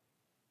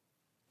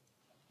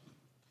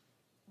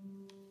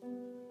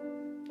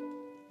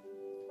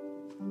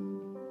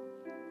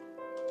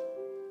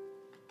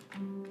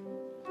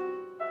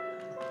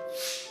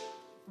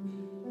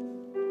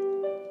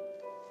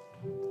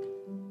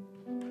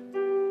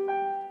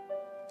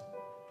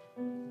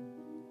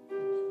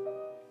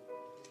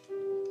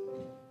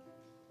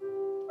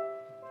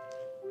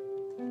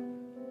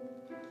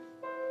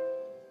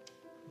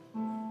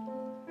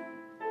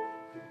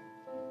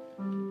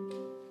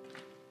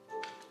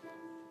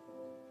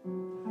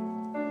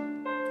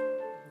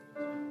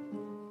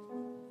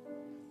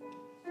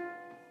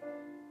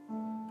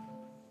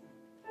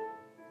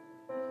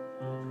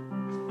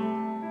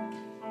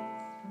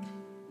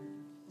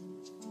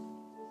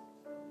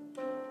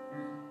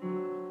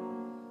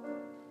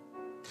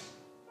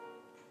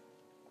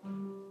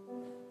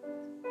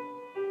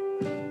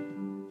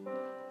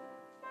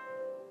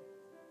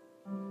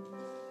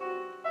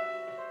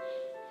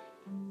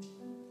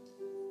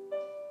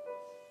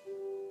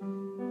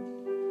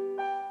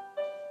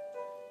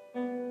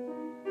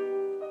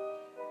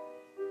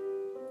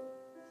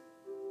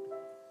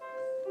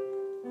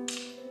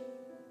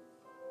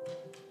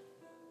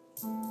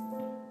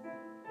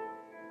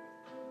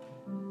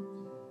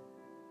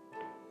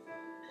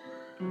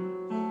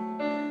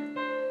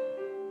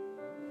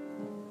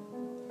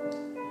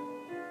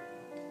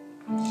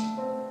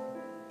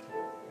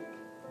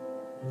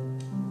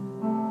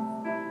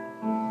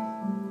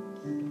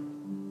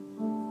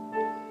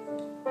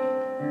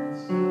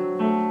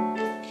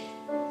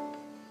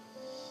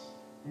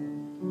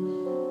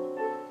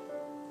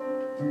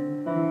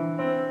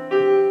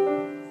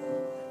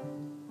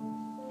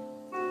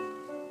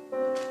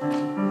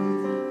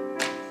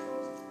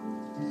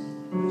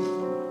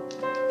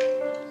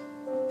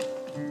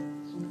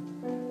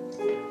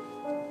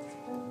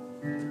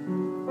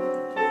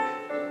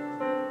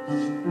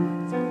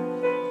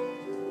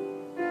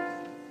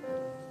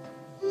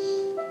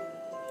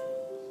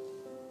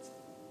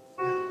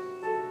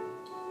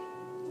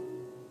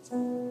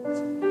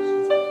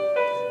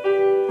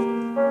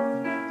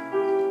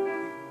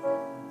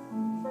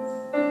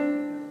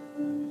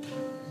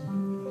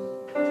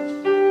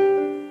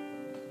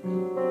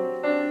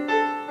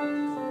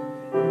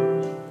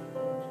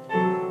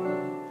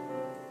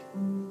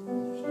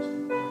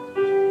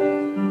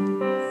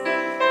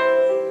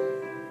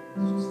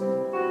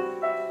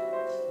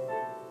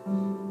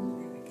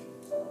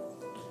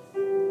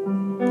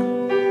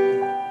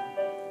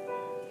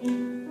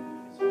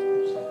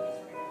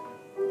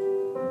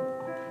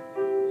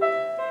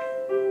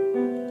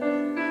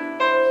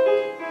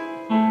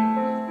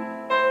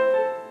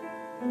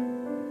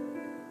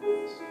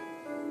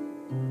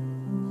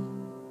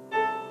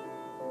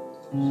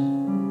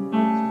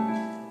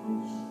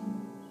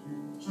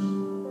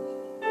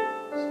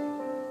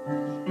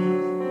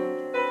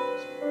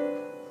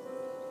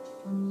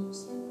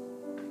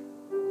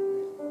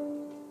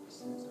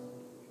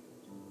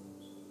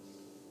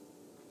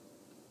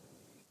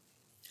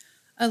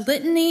 A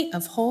Litany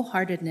of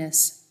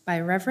Wholeheartedness by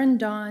Reverend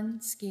Don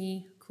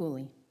Ski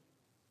Cooley.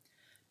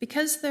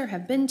 Because there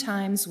have been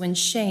times when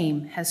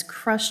shame has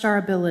crushed our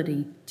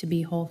ability to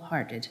be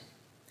wholehearted,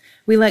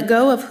 we let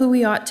go of who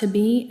we ought to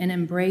be and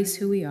embrace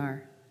who we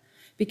are.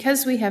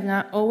 Because we have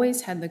not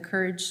always had the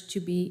courage to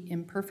be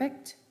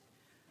imperfect,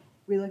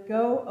 we let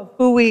go of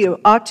who we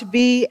ought to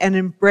be and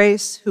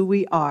embrace who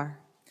we are.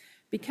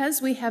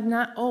 Because we have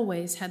not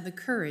always had the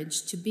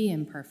courage to be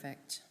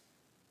imperfect,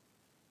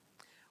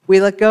 we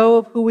let go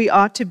of who we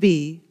ought to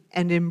be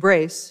and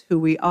embrace who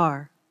we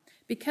are.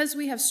 because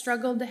we have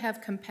struggled to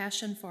have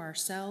compassion for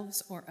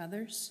ourselves or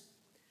others,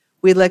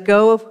 we let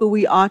go of who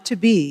we ought to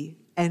be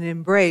and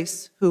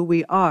embrace who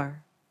we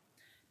are.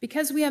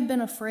 because we have been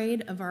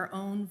afraid of our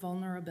own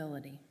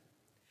vulnerability,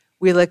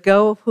 we let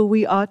go of who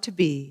we ought to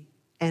be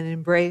and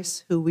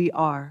embrace who we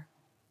are.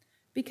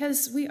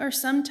 because we are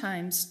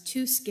sometimes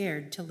too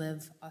scared to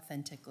live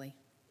authentically,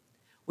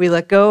 we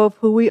let go of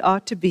who we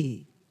ought to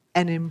be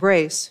and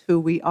embrace who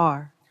we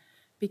are.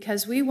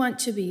 because we want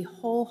to be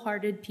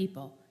wholehearted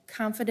people,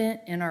 confident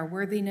in our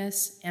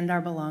worthiness and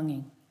our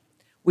belonging,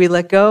 we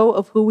let go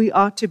of who we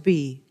ought to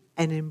be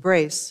and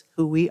embrace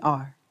who we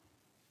are.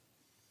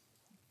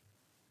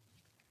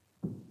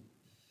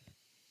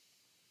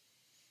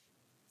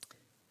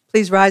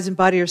 Please rise in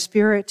body or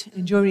spirit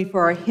and join me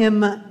for our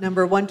hymn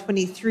number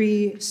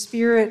 123,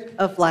 Spirit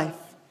of Life.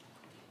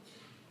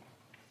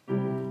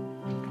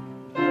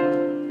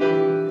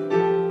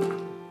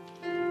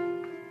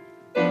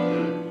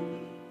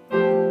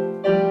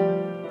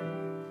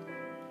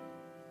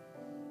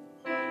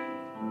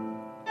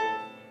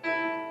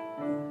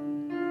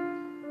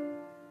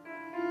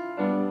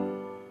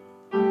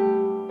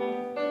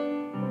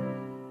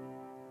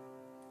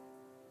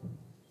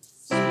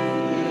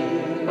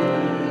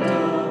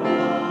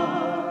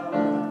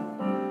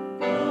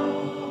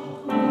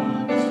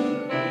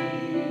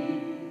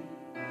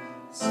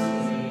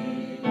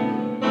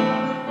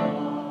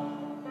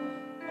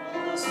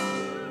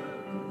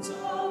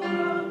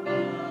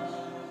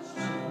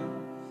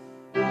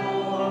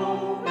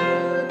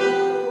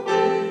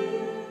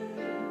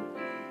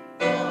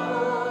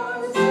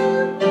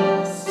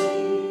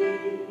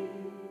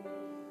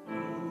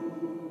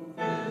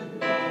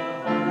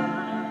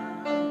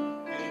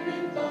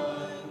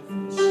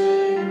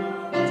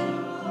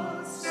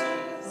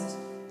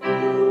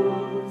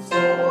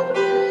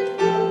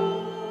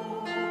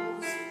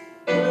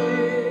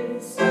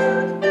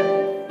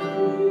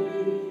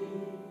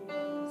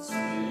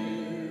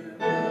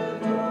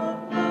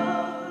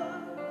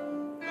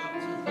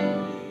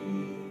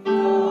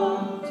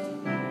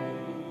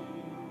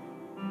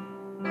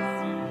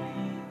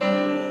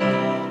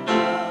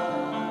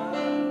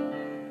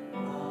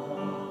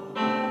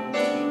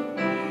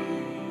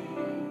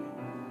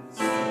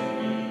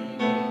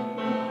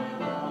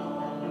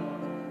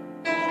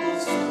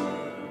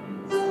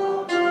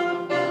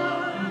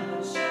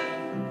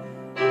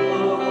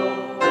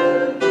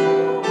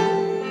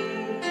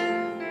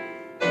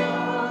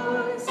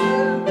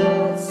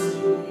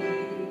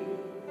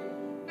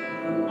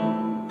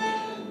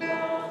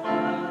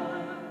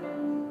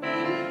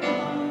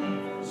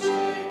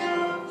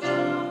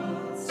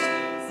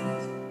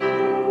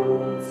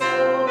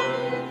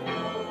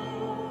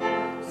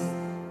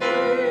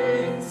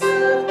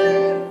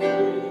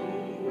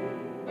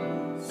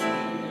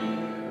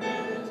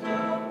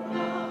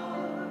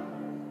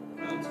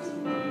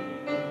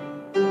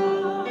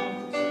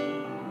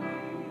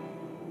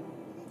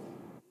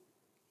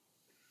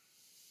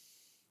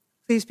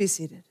 Please be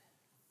seated.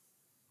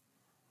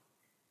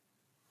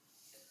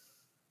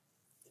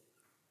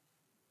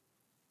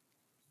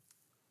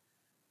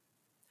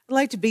 I'd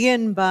like to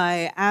begin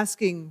by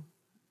asking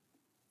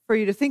for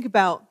you to think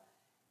about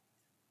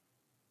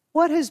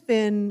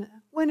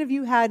when have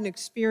you had an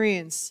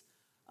experience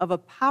of a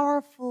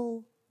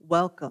powerful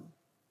welcome?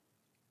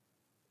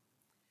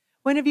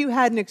 When have you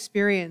had an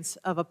experience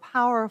of a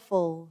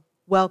powerful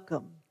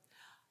welcome?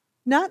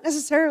 Not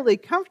necessarily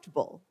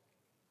comfortable.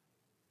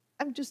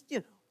 I'm just,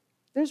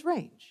 there's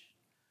range.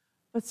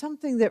 But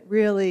something that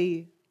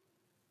really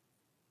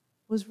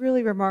was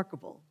really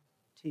remarkable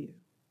to you.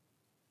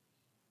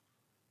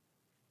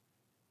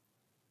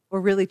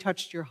 Or really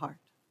touched your heart.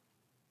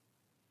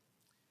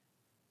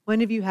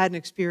 When have you had an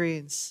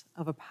experience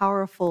of a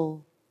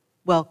powerful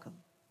welcome?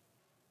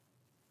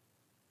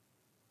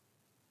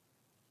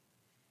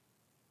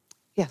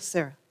 Yes,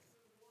 Sarah.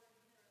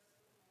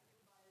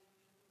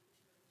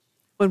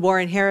 When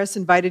Warren Harris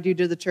invited you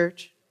to the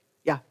church?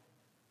 Yeah.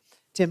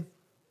 Tim?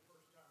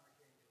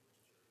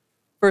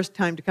 First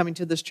time to coming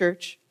to this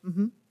church?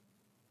 Mm-hmm.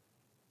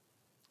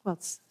 Well,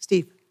 it's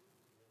Steve.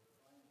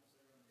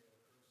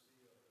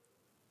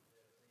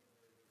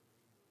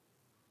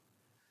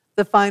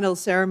 The final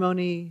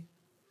ceremony,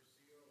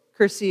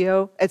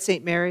 Curcio at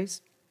St.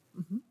 Mary's?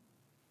 Mm-hmm.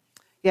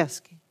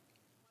 Yes.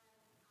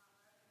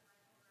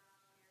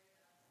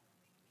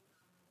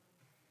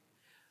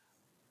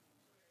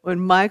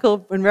 When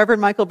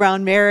Reverend Michael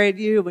Brown married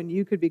you, when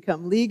you could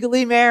become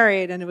legally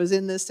married, and it was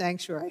in this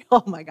sanctuary.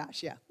 Oh my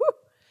gosh, yeah. Woo.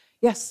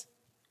 Yes.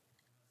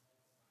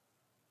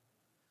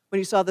 when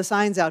you saw the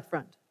signs out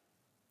front?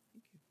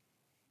 Thank you.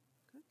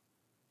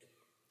 Good.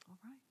 All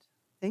right.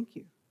 Thank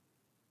you.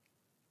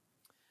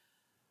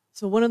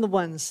 So one of the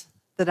ones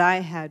that I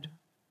had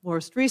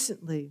most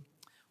recently,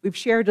 we've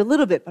shared a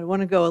little bit, but I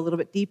want to go a little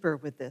bit deeper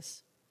with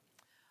this.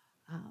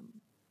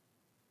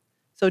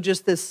 So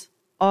just this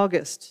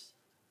August,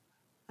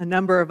 a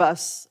number of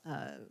us,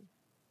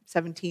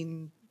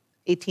 17,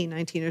 18,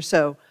 19 or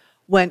so,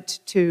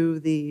 went to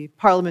the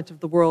Parliament of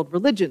the World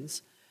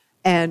Religions.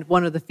 And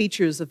one of the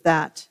features of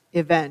that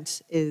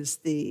event is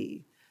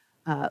the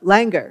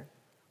langar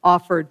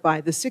offered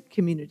by the Sikh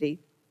community.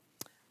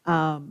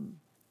 And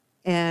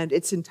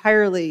it's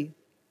entirely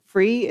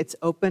free. It's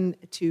open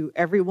to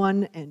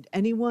everyone and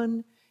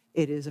anyone.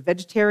 It is a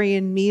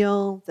vegetarian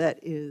meal that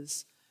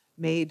is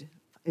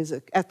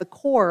at the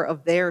core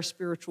of their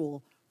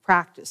spiritual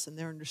practice and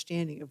their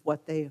understanding of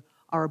what they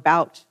are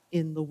about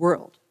in the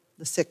world,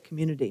 the Sikh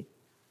community.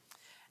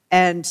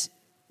 And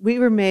we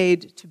were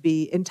made to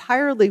be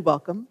entirely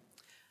welcome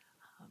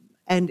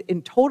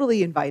and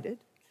totally invited,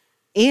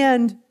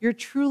 and you're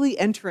truly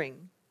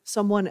entering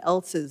someone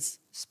else's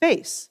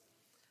space.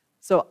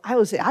 So I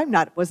would say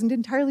wasn't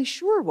entirely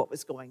sure what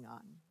was going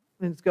on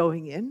when it's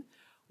going in.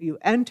 You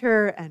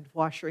enter and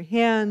wash your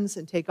hands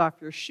and take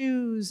off your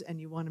shoes, and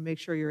you want to make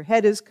sure your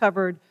head is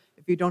covered.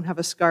 If you don't have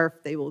a scarf,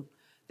 they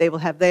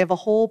have a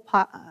whole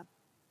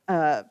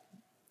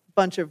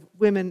bunch of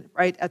women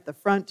right at the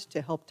front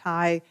to help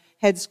tie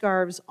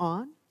headscarves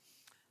on,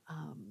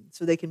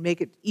 so they can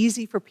make it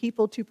easy for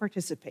people to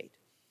participate.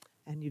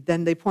 And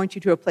then they point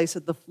you to a place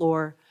at the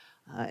floor,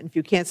 and if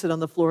you can't sit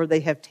on the floor, they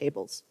have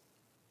tables.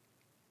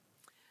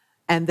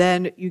 And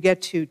then you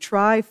get to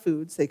try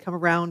foods. They come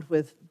around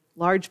with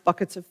large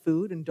buckets of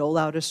food and dole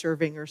out a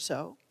serving or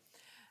so.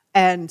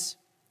 And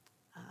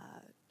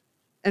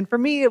for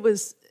me, it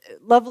was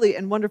lovely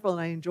and wonderful,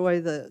 and I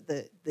enjoy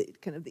the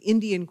kind of the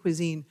Indian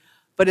cuisine,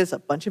 but a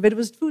bunch of it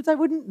was foods I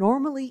wouldn't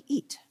normally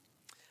eat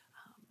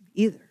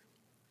either.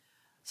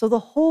 So the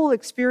whole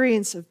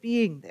experience of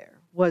being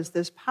there was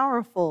this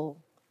powerful,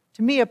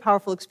 to me, a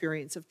powerful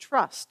experience of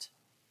trust,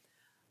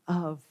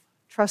 of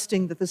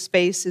trusting that the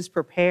space is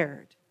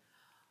prepared,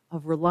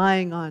 of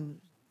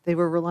they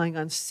were relying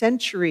on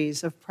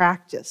centuries of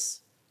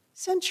practice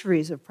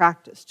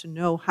to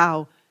know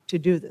how to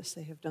do this.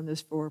 They have done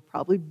this for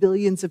probably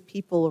billions of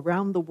people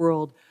around the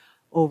world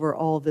over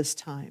all this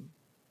time.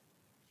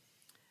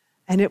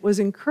 And it was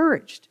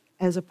encouraged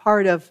as a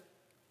part of,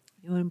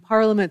 in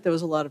Parliament there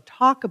was a lot of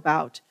talk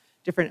about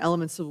different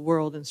elements of the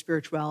world and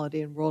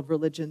spirituality and world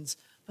religions,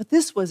 but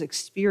this was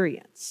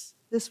experience.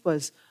 This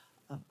was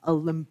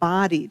an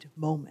embodied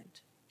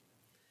moment.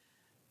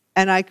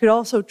 And I could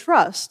also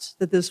trust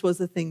that this was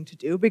the thing to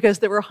do because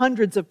there were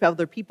hundreds of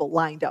other people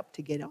lined up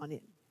to get on in.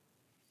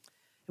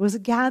 It was a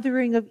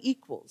gathering of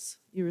equals.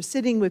 You were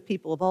sitting with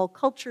people of all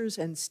cultures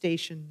and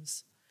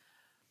stations.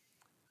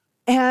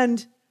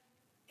 And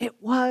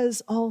it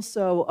was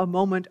also a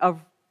moment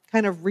of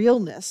kind of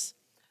realness.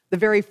 The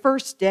very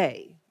first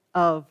day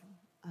of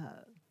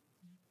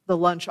the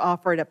lunch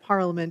offered at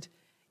Parliament,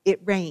 it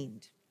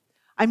rained.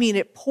 I mean,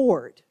 it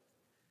poured.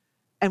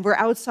 And we're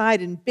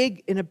outside in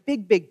a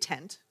big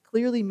tent,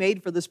 clearly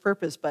made for this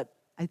purpose, but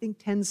I think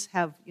tents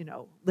have,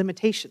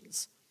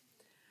 limitations.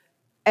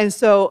 And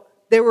so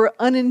there were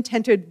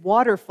unintended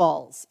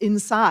waterfalls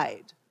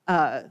inside,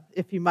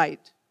 if you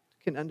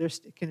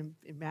can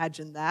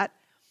imagine that.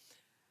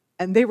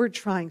 And they were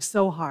trying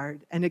so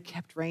hard, and it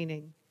kept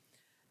raining.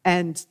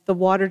 And the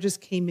water just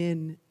came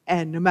in,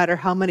 and no matter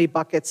how many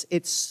buckets,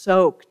 it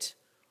soaked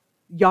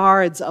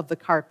yards of the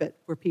carpet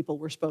where people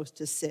were supposed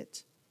to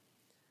sit.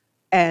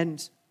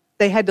 And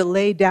they had to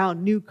lay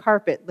down new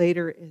carpet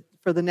later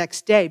for the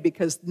next day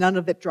because none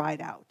of it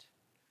dried out.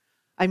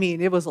 I mean,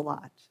 it was a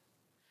lot.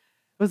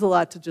 It was a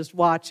lot to just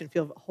watch and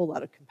feel a whole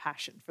lot of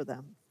compassion for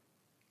them.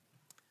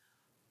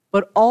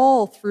 But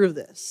all through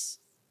this,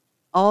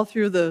 all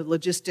through the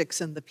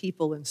logistics and the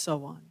people and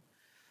so on,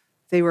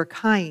 they were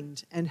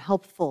kind and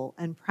helpful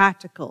and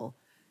practical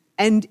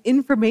and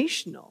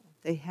informational.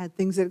 They had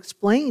things that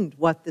explained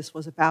what this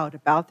was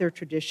about their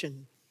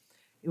tradition.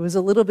 It was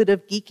a little bit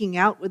of geeking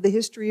out with the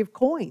history of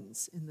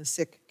coins in the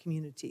Sikh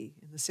community,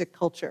 in the Sikh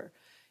culture.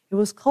 It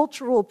was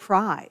cultural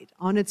pride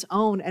on its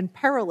own and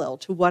parallel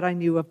to what I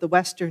knew of the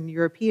Western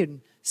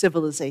European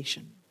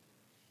civilization.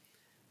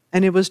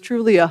 And it was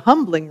truly a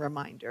humbling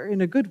reminder,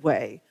 in a good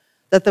way,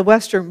 that the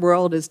Western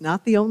world is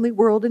not the only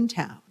world in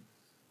town.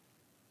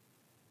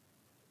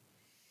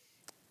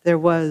 There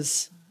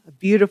was a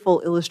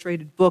beautiful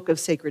illustrated book of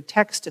sacred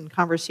text and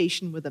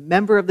conversation with a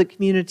member of the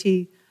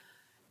community,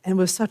 and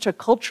was such a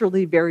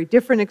culturally very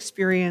different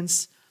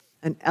experience.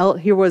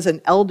 Here was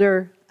an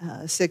elder,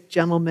 Sikh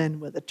gentleman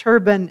with a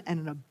turban and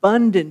an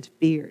abundant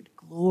beard,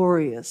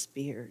 glorious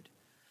beard,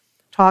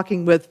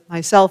 talking with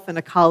myself and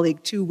a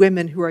colleague, two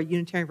women who are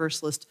Unitarian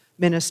Universalist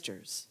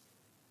ministers.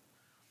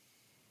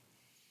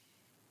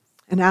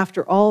 And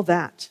after all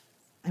that,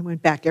 I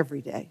went back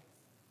every day.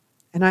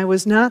 And I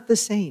was not the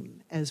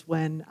same as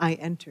when I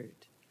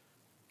entered.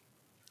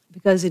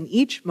 Because in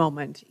each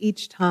moment,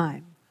 each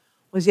time,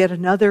 was yet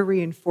another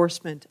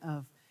reinforcement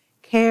of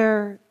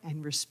care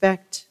and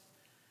respect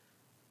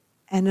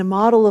and a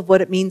model of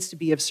what it means to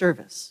be of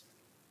service.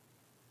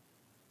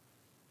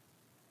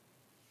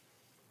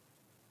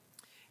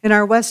 In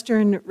our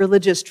Western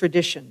religious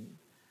tradition,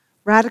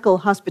 radical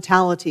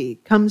hospitality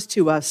comes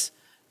to us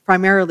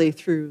primarily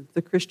through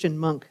the Christian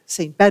monk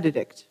Saint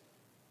Benedict.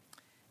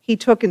 He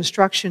took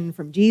instruction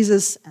from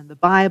Jesus and the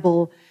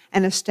Bible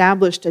and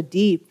established a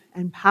deep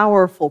and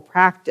powerful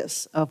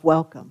practice of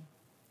welcome.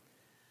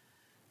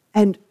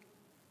 And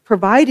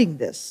providing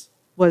this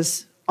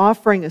was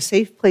offering a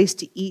safe place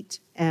to eat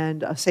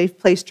and a safe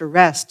place to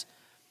rest.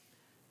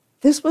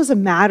 This was a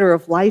matter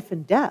of life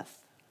and death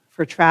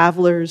for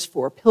travelers,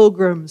 for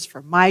pilgrims,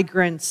 for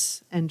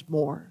migrants, and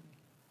more.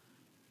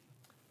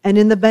 And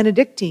in the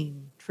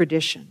Benedictine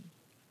tradition,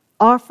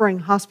 offering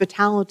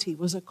hospitality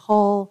was a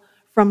call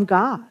from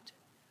God.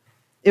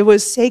 It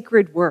was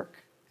sacred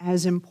work,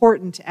 as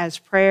important as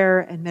prayer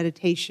and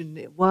meditation.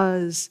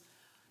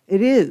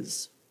 It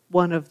is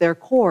one of their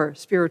core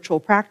spiritual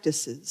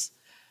practices.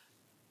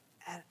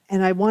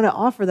 And I want to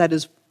offer that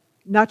as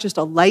not just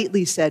a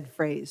lightly said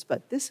phrase,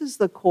 but this is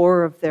the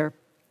core of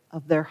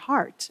their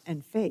heart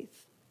and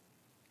faith.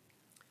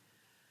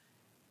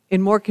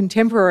 In more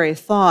contemporary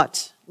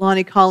thought,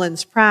 Lonnie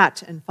Collins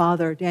Pratt and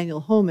Father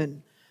Daniel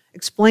Homan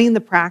explain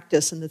the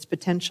practice and its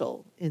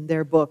potential in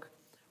their book,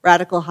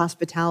 Radical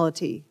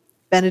Hospitality,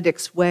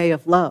 Benedict's Way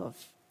of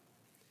Love.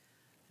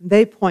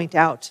 They point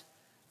out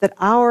that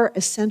our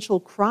essential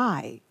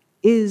cry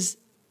is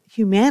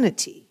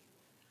humanity,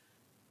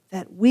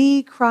 that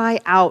we cry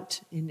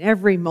out in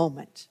every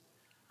moment,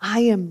 I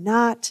am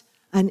not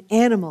an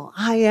animal,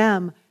 I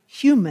am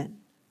human.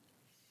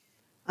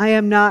 I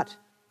am not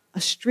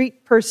a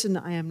street person,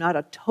 I am not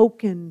a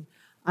token,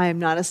 I am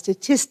not a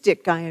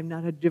statistic, I am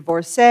not a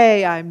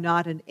divorcee, I am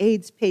not an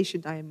AIDS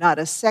patient, I am not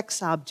a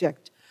sex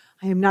object,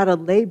 I am not a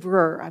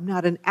laborer, I'm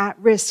not an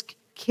at-risk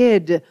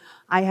kid.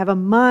 I have a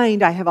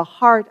mind, I have a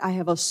heart, I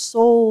have a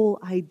soul,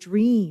 I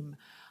dream,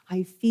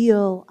 I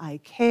feel, I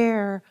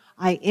care,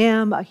 I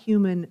am a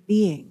human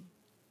being.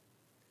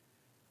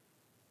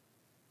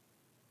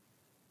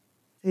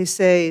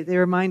 They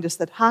remind us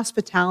that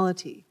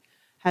hospitality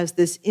has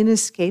this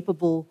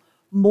inescapable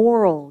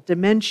moral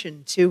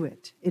dimension to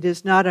it. It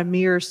is not a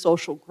mere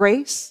social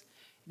grace.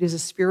 It is a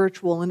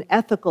spiritual and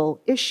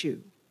ethical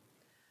issue.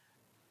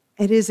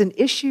 It is an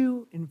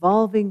issue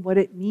involving what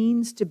it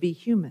means to be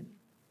human.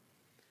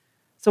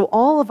 So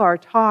all of our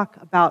talk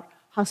about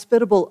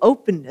hospitable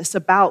openness,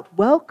 about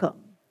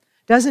welcome,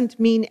 doesn't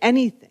mean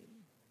anything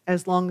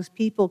as long as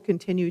people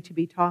continue to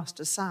be tossed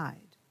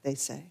aside, they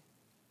say.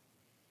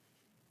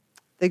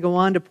 They go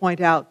on to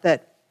point out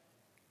that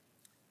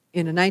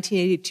in a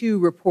 1982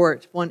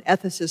 report, one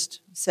ethicist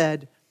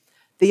said,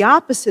 the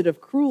opposite of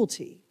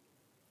cruelty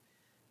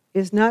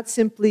is not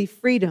simply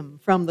freedom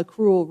from the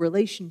cruel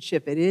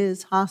relationship, it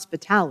is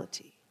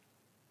hospitality.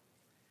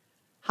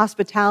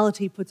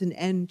 Hospitality puts an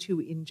end to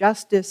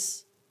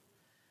injustice.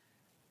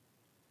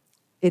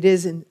 It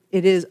is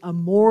a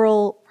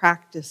moral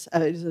practice,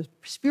 it is a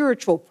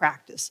spiritual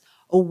practice,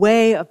 a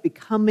way of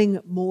becoming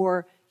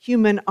more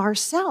human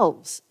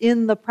ourselves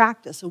in the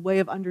practice, a way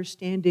of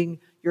understanding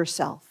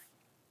yourself.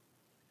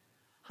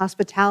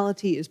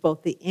 Hospitality is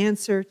both the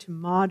answer to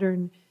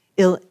modern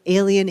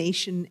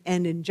alienation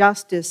and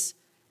injustice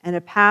and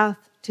a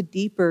path to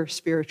deeper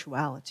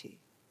spirituality.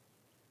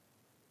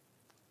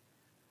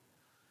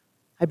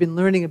 I've been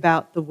learning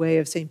about the way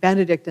of St.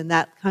 Benedict and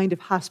that kind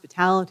of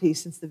hospitality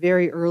since the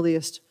very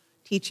earliest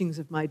teachings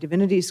of my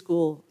divinity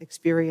school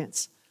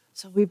experience.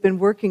 So we've been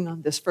working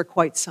on this for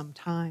quite some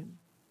time.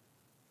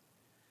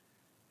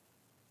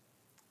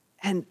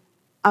 And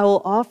I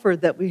will offer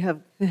that we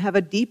have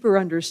a deeper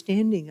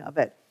understanding of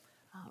it.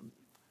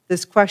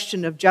 This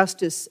question of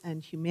justice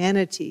and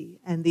humanity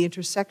and the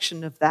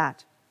intersection of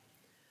that.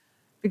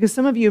 Because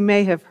some of you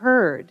may have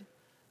heard,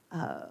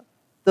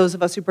 those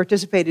of us who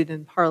participated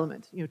in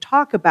Parliament,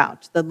 talk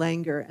about the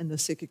languor and the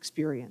sick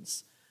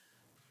experience.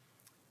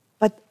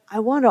 But I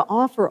want to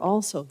offer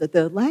also that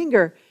the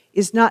languor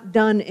is not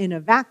done in a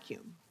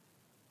vacuum.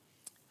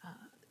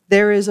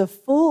 There is a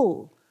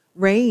full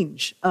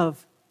range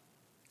of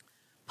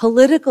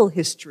political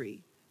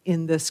history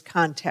in this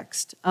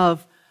context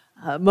of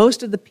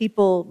most of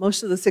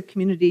the sick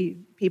community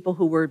people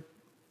who were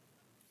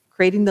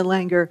creating the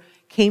languor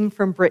came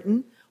from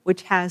Britain,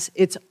 which has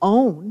its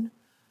own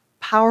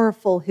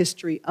powerful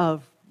history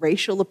of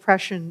racial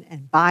oppression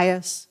and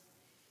bias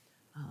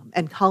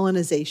and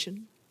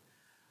colonization.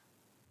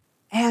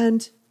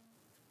 And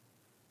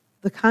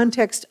the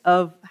context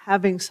of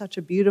having such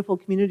a beautiful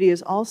community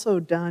is also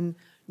done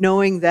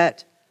knowing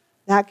that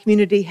that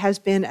community has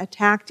been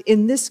attacked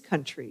in this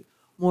country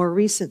more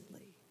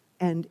recently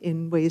and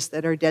in ways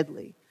that are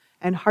deadly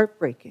and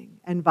heartbreaking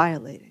and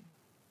violating.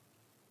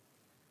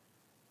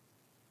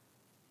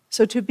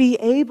 So to be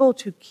able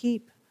to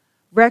keep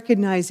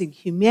recognizing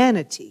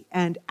humanity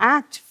and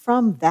act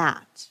from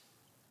that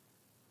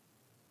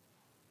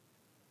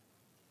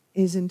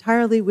is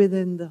entirely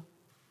within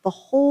the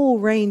whole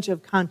range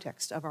of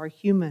context of our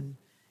human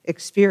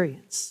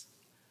experience.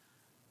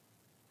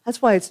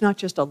 That's why it's not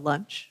just a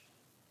lunch.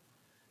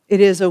 It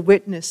is a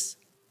witness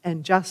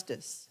and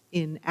justice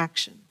in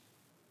action.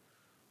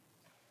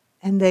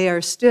 And they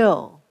are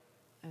still,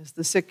 as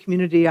the Sikh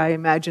community, I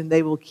imagine,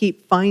 they will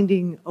keep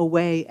finding a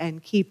way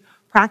and keep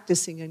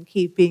practicing and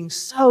keep being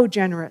so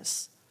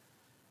generous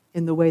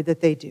in the way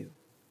that they do.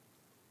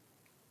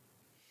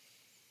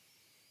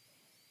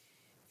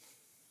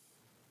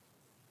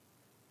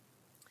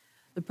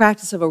 The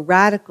practice of a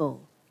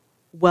radical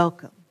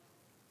welcome.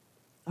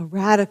 A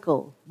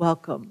radical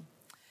welcome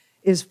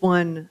is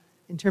one,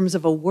 in terms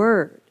of a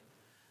word,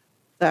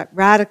 that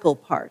radical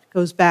part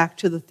goes back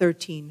to the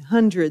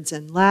 1300s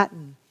and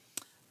Latin.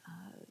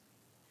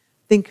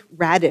 Think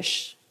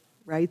radish,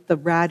 right? The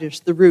radish,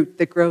 the root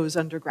that grows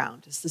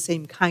underground, is the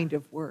same kind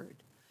of word.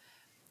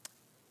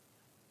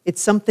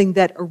 It's something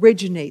that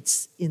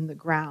originates in the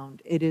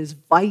ground. It is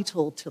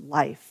vital to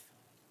life.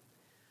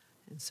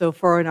 And so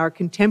in our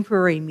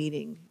contemporary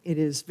meeting, it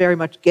is very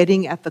much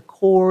getting at the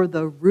core,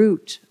 the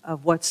root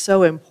of what's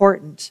so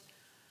important,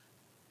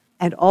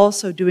 and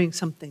also doing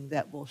something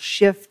that will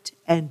shift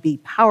and be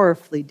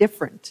powerfully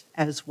different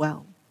as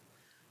well.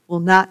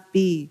 Will not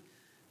be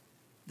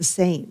the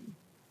same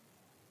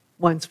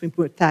once we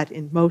put that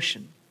in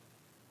motion.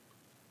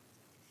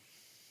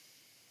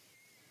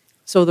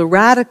 So the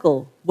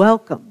radical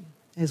welcome,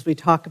 as we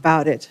talk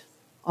about it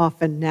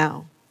often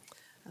now,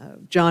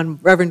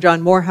 Reverend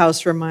John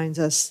Morehouse reminds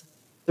us,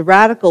 the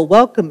radical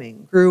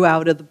welcoming grew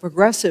out of the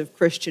progressive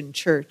Christian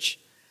church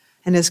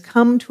and has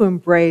come to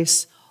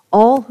embrace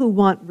all who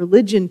want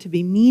religion to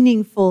be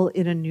meaningful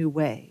in a new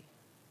way.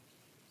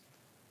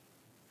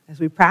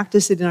 As we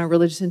practice it in our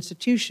religious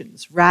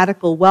institutions,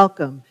 radical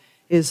welcome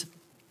is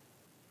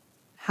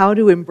how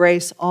to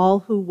embrace all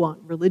who want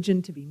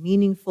religion to be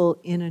meaningful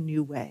in a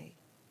new way.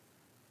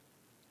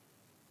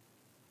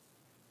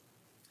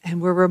 And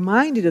we're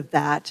reminded of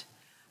that,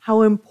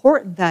 how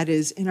important that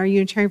is in our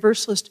Unitarian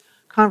Universalist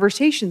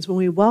conversations when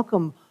we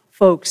welcome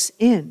folks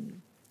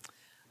in.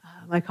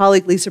 My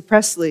colleague Lisa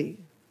Presley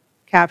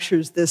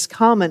captures this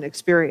common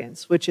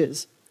experience, which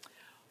is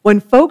when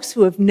folks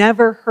who have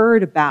never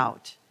heard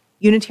about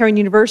Unitarian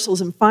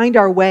Universalism find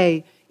their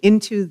way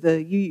into our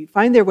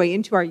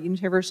Unitarian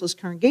Universalist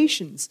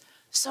congregations,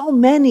 so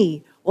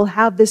many will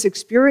have this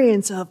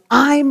experience of,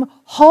 I'm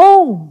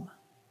home.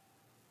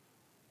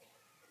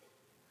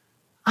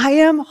 I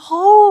am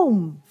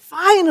home,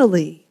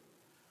 finally.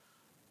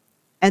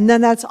 And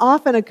then that's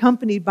often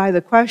accompanied by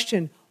the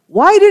question,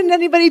 why didn't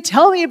anybody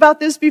tell me about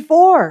this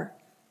before?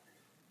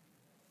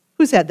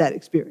 Who's had that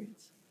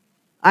experience?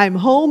 I'm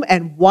home,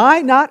 and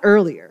why not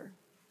earlier?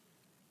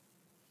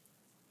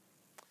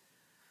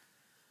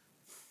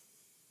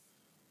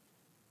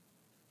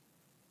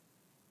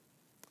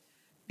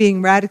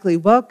 Being radically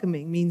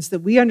welcoming means that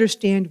we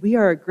understand we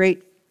are a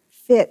great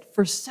fit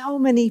for so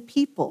many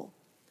people.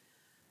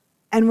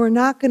 And we're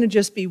not going to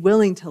just be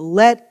willing to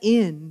let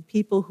in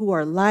people who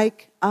are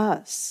like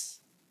us,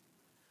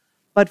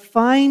 but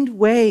find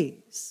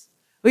ways.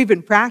 We've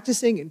been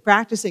practicing and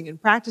practicing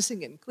and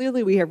practicing, and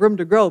clearly we have room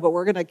to grow, but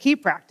we're going to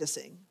keep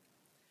practicing.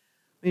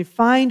 We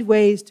find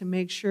ways to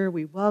make sure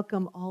we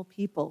welcome all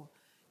people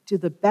to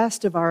the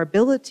best of our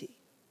ability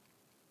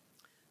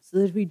so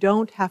that we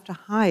don't have to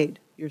hide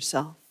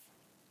yourself.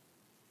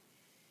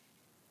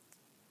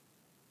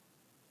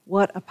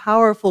 What a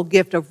powerful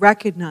gift of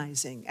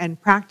recognizing and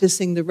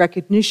practicing the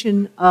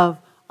recognition of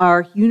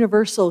our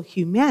universal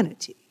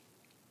humanity.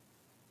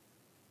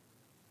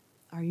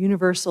 Our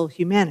universal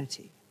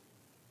humanity.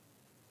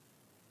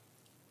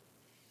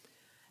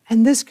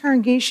 And this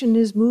congregation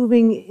is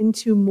moving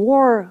into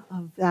more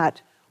of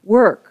that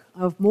work,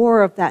 of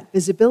more of that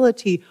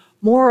visibility,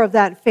 more of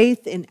that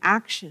faith in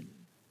action,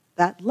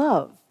 that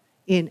love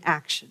in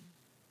action.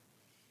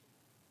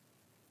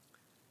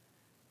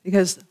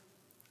 Because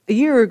a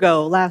year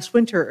ago, last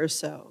winter or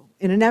so,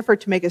 in an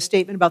effort to make a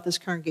statement about this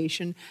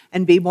congregation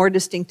and be more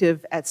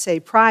distinctive at, say,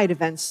 Pride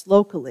events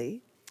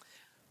locally,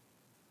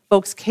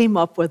 folks came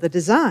up with a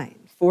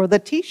design for the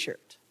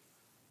t-shirt.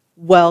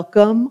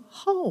 Welcome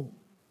home.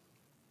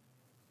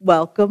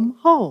 Welcome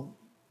home.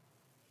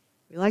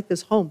 We like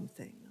this home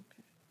thing.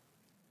 Okay.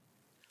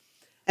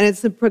 And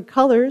it's the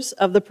colors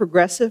of the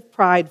progressive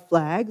Pride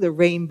flag, the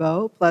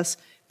rainbow, plus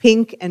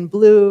pink and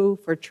blue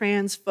for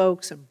trans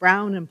folks and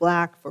brown and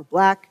black for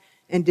Black,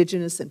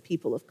 Indigenous, and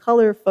people of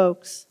color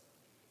folks.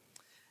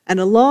 And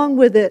along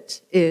with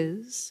it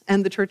is,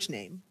 and the church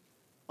name,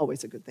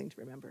 always a good thing to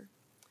remember,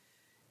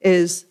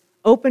 is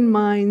open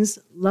minds,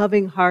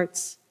 loving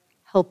hearts,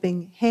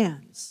 helping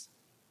hands.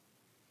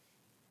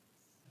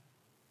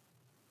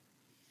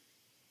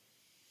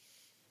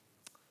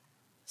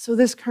 So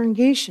this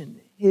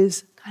congregation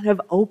is kind of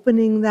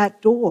opening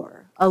that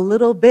door a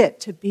little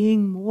bit to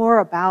being more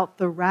about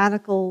the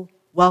radical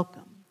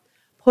welcome,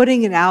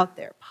 putting it out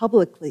there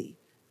publicly,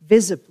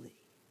 visibly,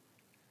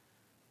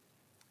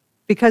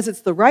 because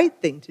it's the right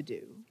thing to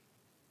do,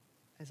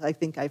 as I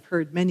think I've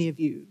heard many of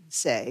you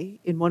say,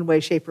 in one way,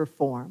 shape, or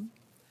form,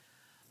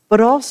 but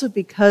also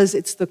because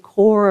it's the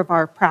core of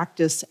our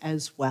practice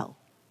as well.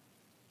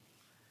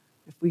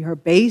 if we are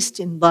based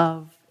in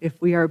love,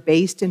 if we are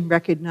based in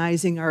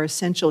recognizing our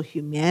essential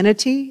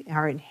humanity,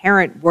 our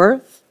inherent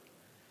worth,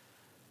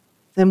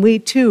 then we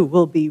too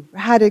will be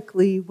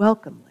radically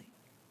welcoming.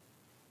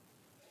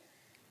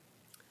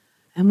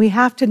 And we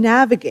have to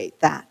navigate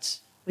that.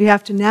 We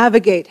have to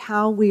navigate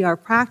how we are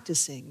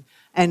practicing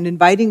and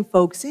inviting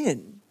folks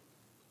in,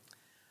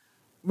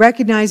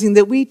 recognizing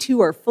that we too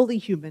are fully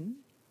human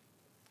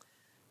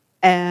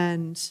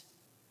and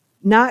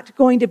not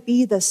going to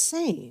be the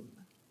same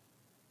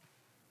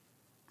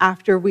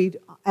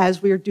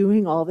as we're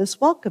doing all this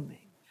welcoming.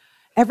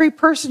 Every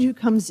person who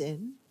comes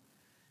in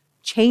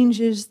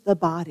changes the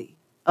body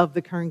of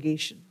the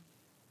congregation.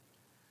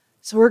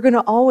 So we're going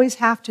to always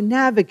have to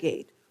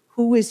navigate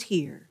who is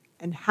here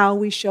and how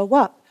we show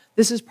up.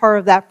 This is part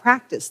of that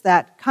practice,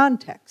 that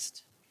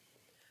context.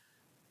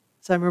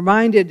 So I'm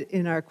reminded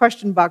in our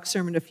question box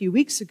sermon a few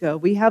weeks ago,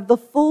 we have the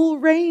full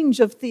range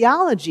of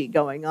theology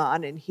going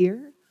on in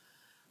here.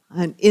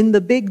 And in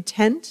the big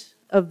tent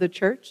of the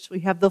church, we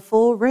have the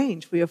full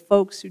range. We have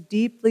folks who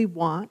deeply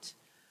want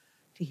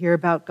to hear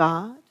about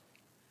God,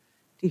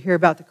 to hear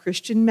about the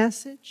Christian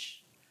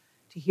message,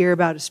 to hear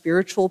about a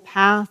spiritual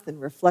path and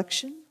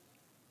reflection.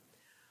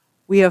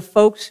 We have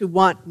folks who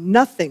want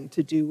nothing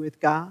to do with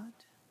God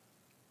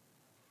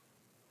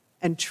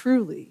and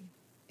truly,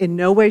 in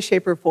no way,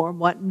 shape, or form,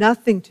 want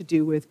nothing to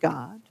do with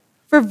God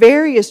for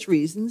various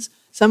reasons,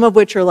 some of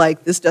which are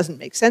like, this doesn't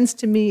make sense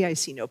to me, I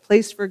see no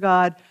place for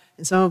God,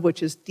 and some of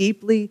which is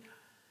deeply,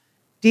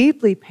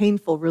 deeply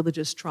painful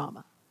religious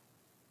trauma,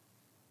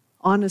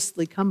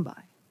 honestly come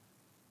by.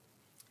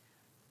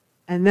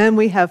 And then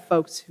we have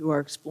folks who are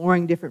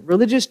exploring different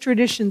religious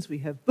traditions. We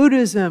have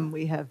Buddhism,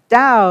 we have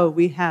Tao,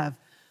 we have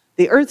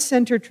the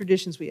earth-centered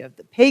traditions, we have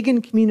the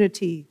pagan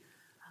community.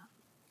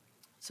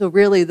 So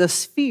really the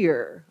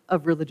sphere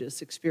of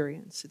religious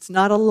experience. It's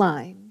not a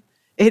line.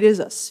 It is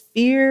a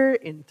sphere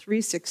in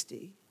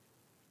 360.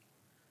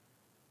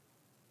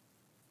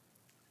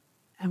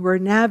 And we're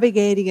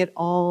navigating it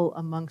all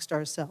amongst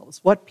ourselves.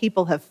 What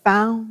people have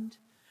found,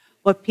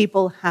 what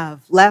people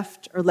have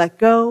left or let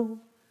go,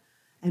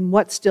 and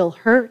what still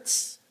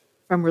hurts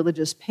from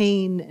religious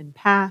pain and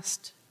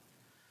past.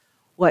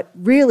 What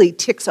really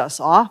ticks us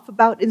off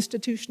about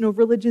institutional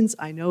religions,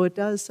 I know it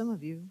does, some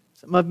of you,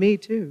 some of me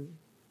too.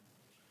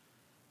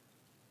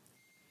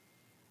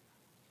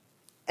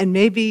 And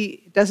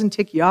maybe it doesn't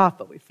tick you off,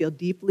 but we feel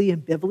deeply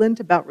ambivalent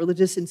about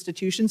religious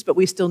institutions, but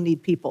we still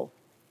need people.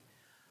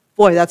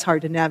 Boy, that's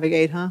hard to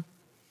navigate, huh?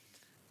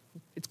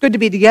 It's good to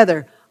be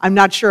together. I'm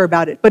not sure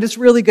about it, but it's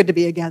really good to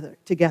be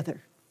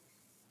together.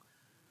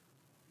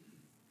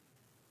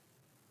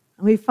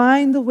 And we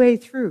find the way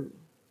through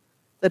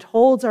that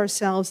holds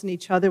ourselves and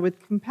each other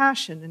with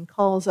compassion and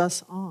calls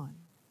us on.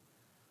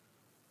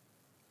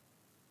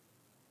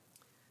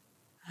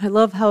 I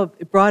love how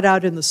it brought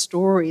out in the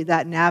story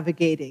that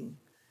navigating,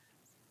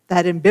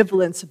 that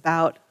ambivalence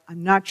about,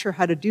 I'm not sure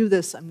how to do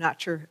this, I'm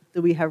not sure,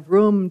 do we have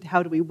room,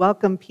 how do we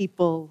welcome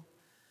people?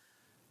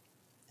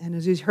 And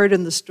as we heard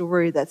in the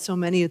story, that so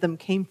many of them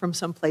came from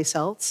someplace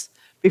else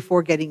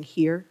before getting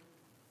here.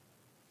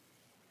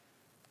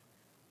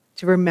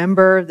 To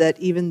remember that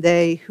even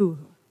they who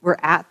were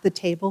at the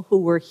table, who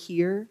were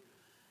here,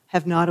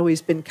 have not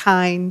always been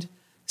kind,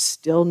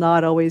 still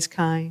not always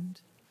kind,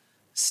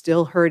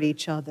 still hurt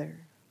each other,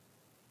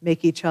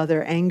 make each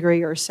other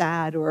angry or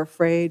sad or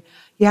afraid.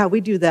 Yeah, we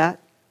do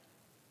that.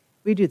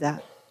 We do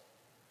that.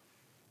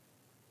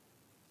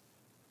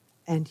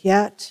 And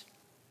yet,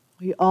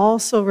 we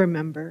also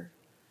remember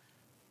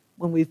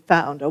when we've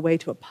found a way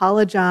to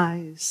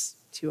apologize,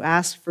 to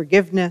ask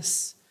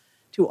forgiveness,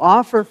 to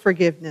offer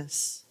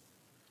forgiveness,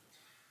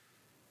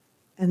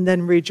 and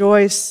then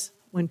rejoice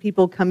when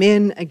people come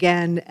in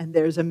again and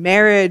there's a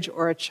marriage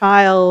or a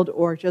child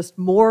or just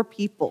more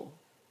people.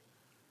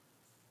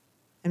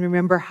 And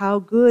remember how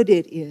good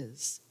it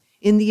is,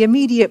 in the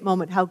immediate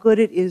moment, how good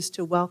it is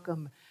to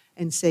welcome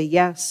and say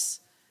yes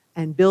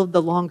and build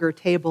the longer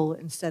table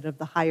instead of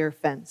the higher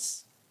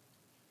fence.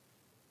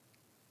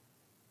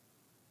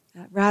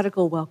 That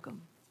radical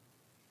welcome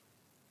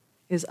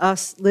is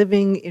us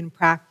living in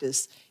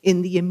practice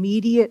in the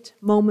immediate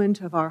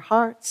moment of our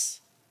hearts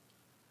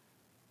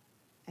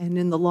and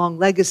in the long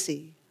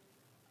legacy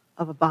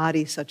of a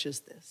body such as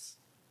this,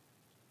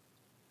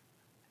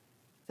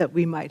 that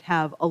we might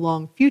have a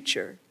long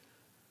future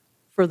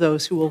for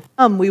those who will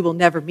come we will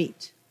never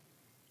meet.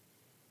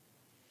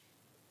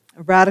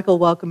 A radical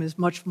welcome is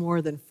much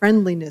more than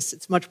friendliness.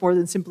 It's much more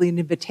than simply an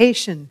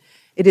invitation.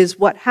 It is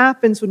what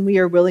happens when we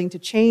are willing to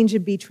change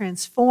and be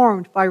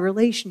transformed by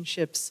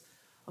relationships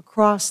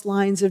across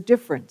lines of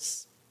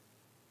difference.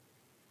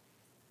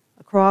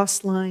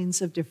 Across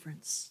lines of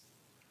difference.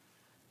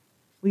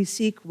 We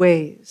seek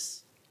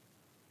ways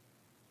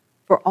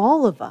for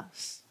all of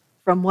us,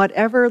 from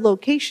whatever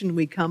location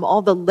we come,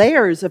 all the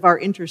layers of our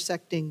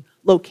intersecting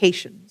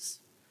locations,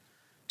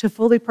 to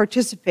fully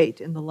participate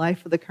in the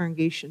life of the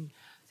congregation,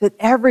 that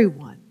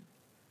everyone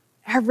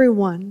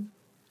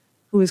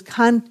who is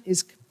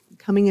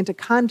coming into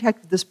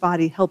contact with this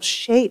body helps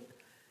shape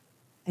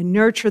and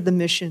nurture the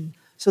mission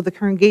So the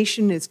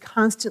congregation is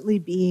constantly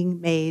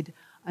being made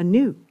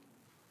anew.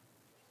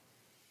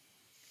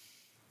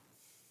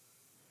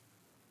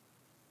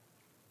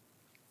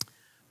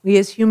 We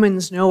as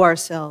humans know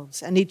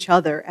ourselves and each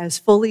other as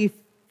fully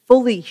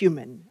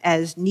human,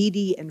 as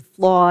needy and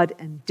flawed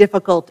and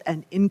difficult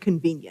and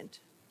inconvenient.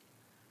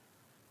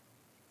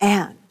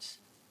 And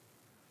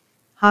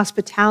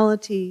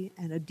hospitality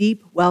and a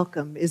deep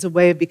welcome is a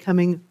way of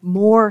becoming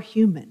more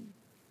human,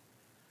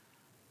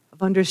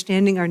 of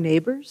understanding our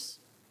neighbors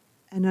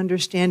and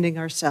understanding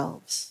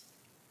ourselves.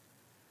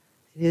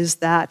 It is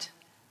that,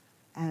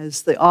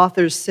 as the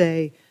authors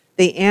say,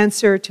 the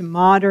answer to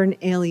modern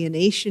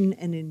alienation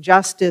and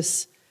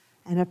injustice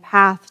and a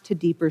path to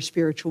deeper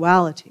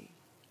spirituality.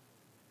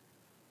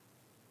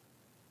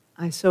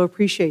 I so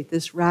appreciate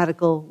this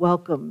radical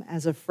welcome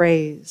as a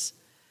phrase.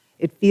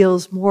 It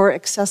feels more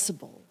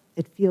accessible.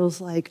 It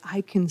feels like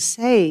I can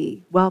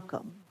say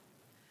welcome.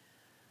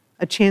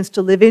 A chance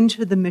to live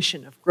into the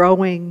mission of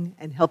growing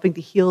and helping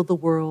to heal the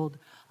world,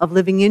 of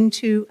living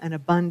into an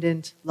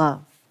abundant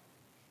love.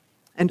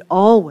 And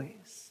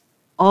always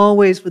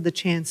with the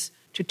chance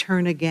to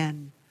turn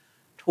again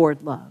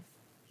toward love.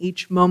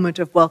 Each moment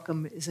of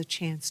welcome is a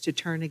chance to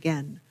turn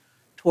again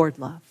toward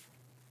love.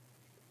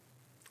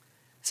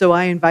 So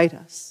I invite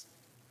us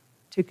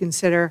to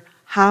consider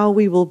how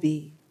we will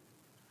be,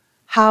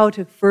 how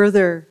to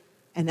further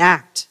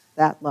enact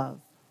that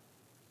love,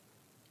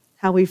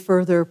 how we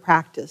further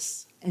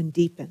practice and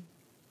deepen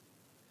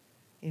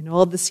in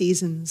all the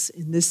seasons,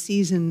 in this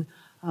season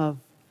of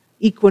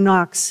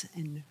equinox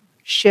and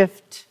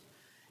shift,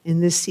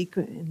 in this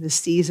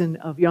season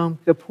of Yom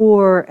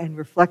Kippur and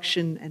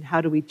reflection, and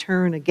how do we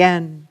turn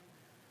again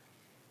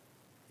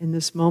in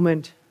this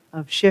moment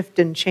of shift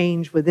and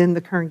change within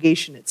the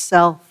congregation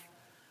itself,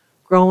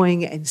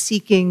 growing and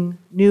seeking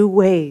new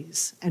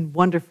ways and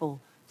wonderful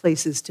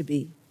places to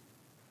be.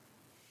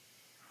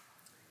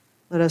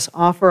 Let us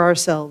offer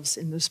ourselves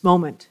in this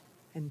moment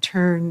and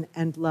turn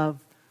and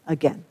love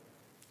again.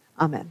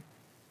 Amen.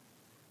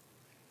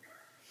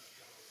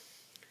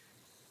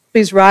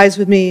 Please rise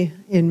with me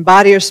in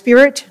body or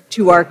spirit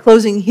to our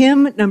closing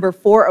hymn, number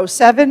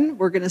 407.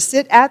 We're going to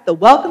sit at the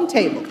welcome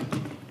table.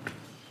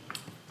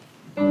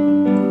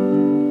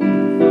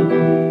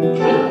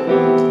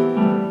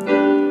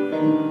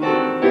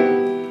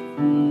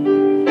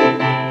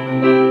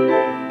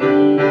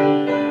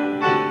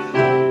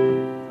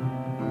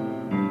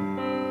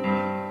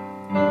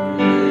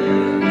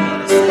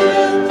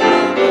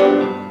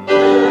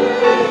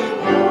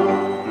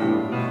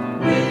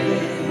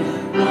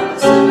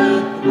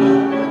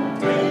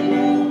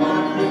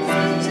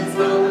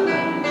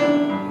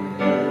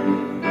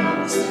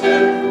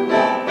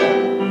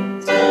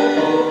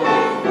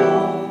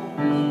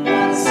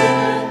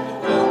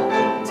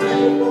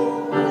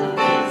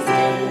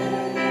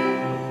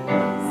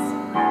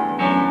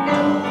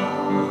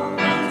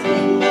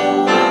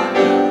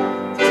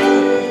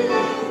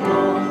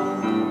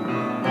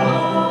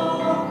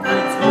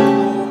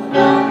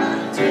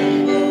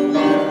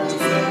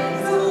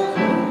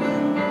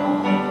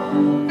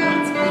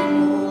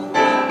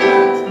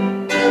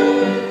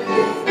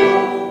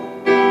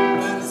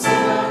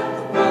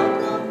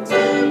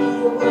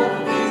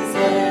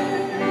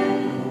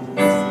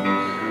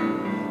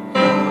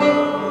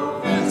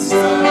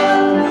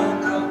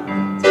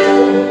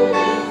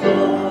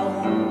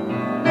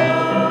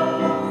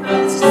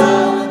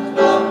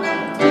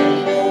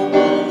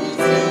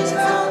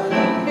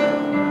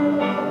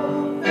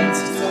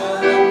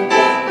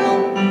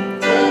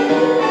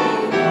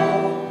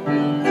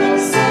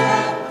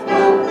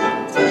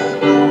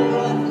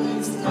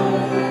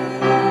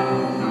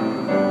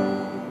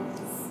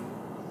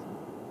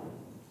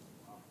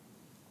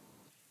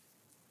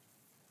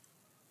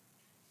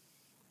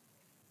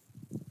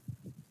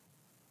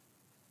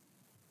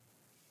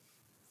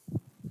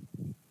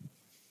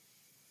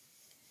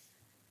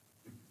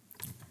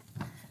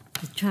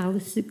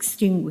 Chalice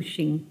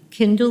Extinguishing,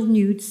 Kindle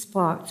Nude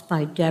Sparks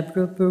by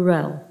Deborah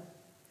Burrell.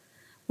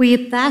 We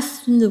have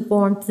basked in the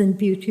warmth and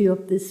beauty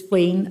of this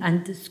flame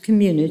and this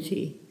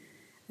community.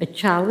 A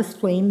chalice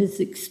flame is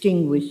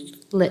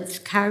extinguished. Let's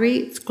carry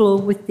its glow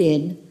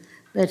within.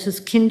 Let us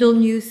kindle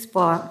new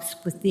sparks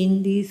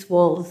within these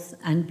walls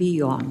and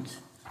beyond.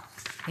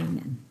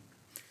 Amen.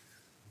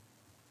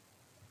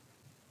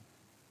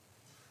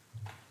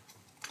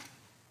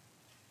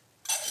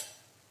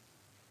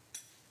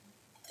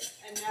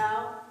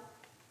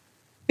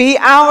 Be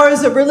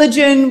ours a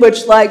religion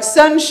which, like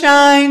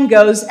sunshine,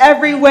 goes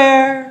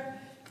everywhere.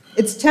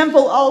 Its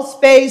temple all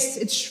space,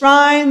 its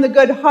shrine the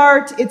good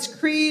heart, its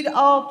creed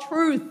all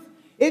truth,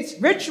 its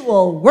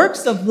ritual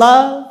works of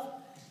love,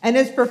 and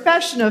its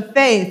profession of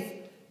faith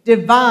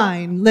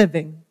divine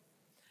living.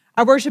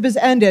 Our worship is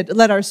ended.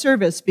 Let our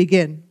service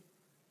begin.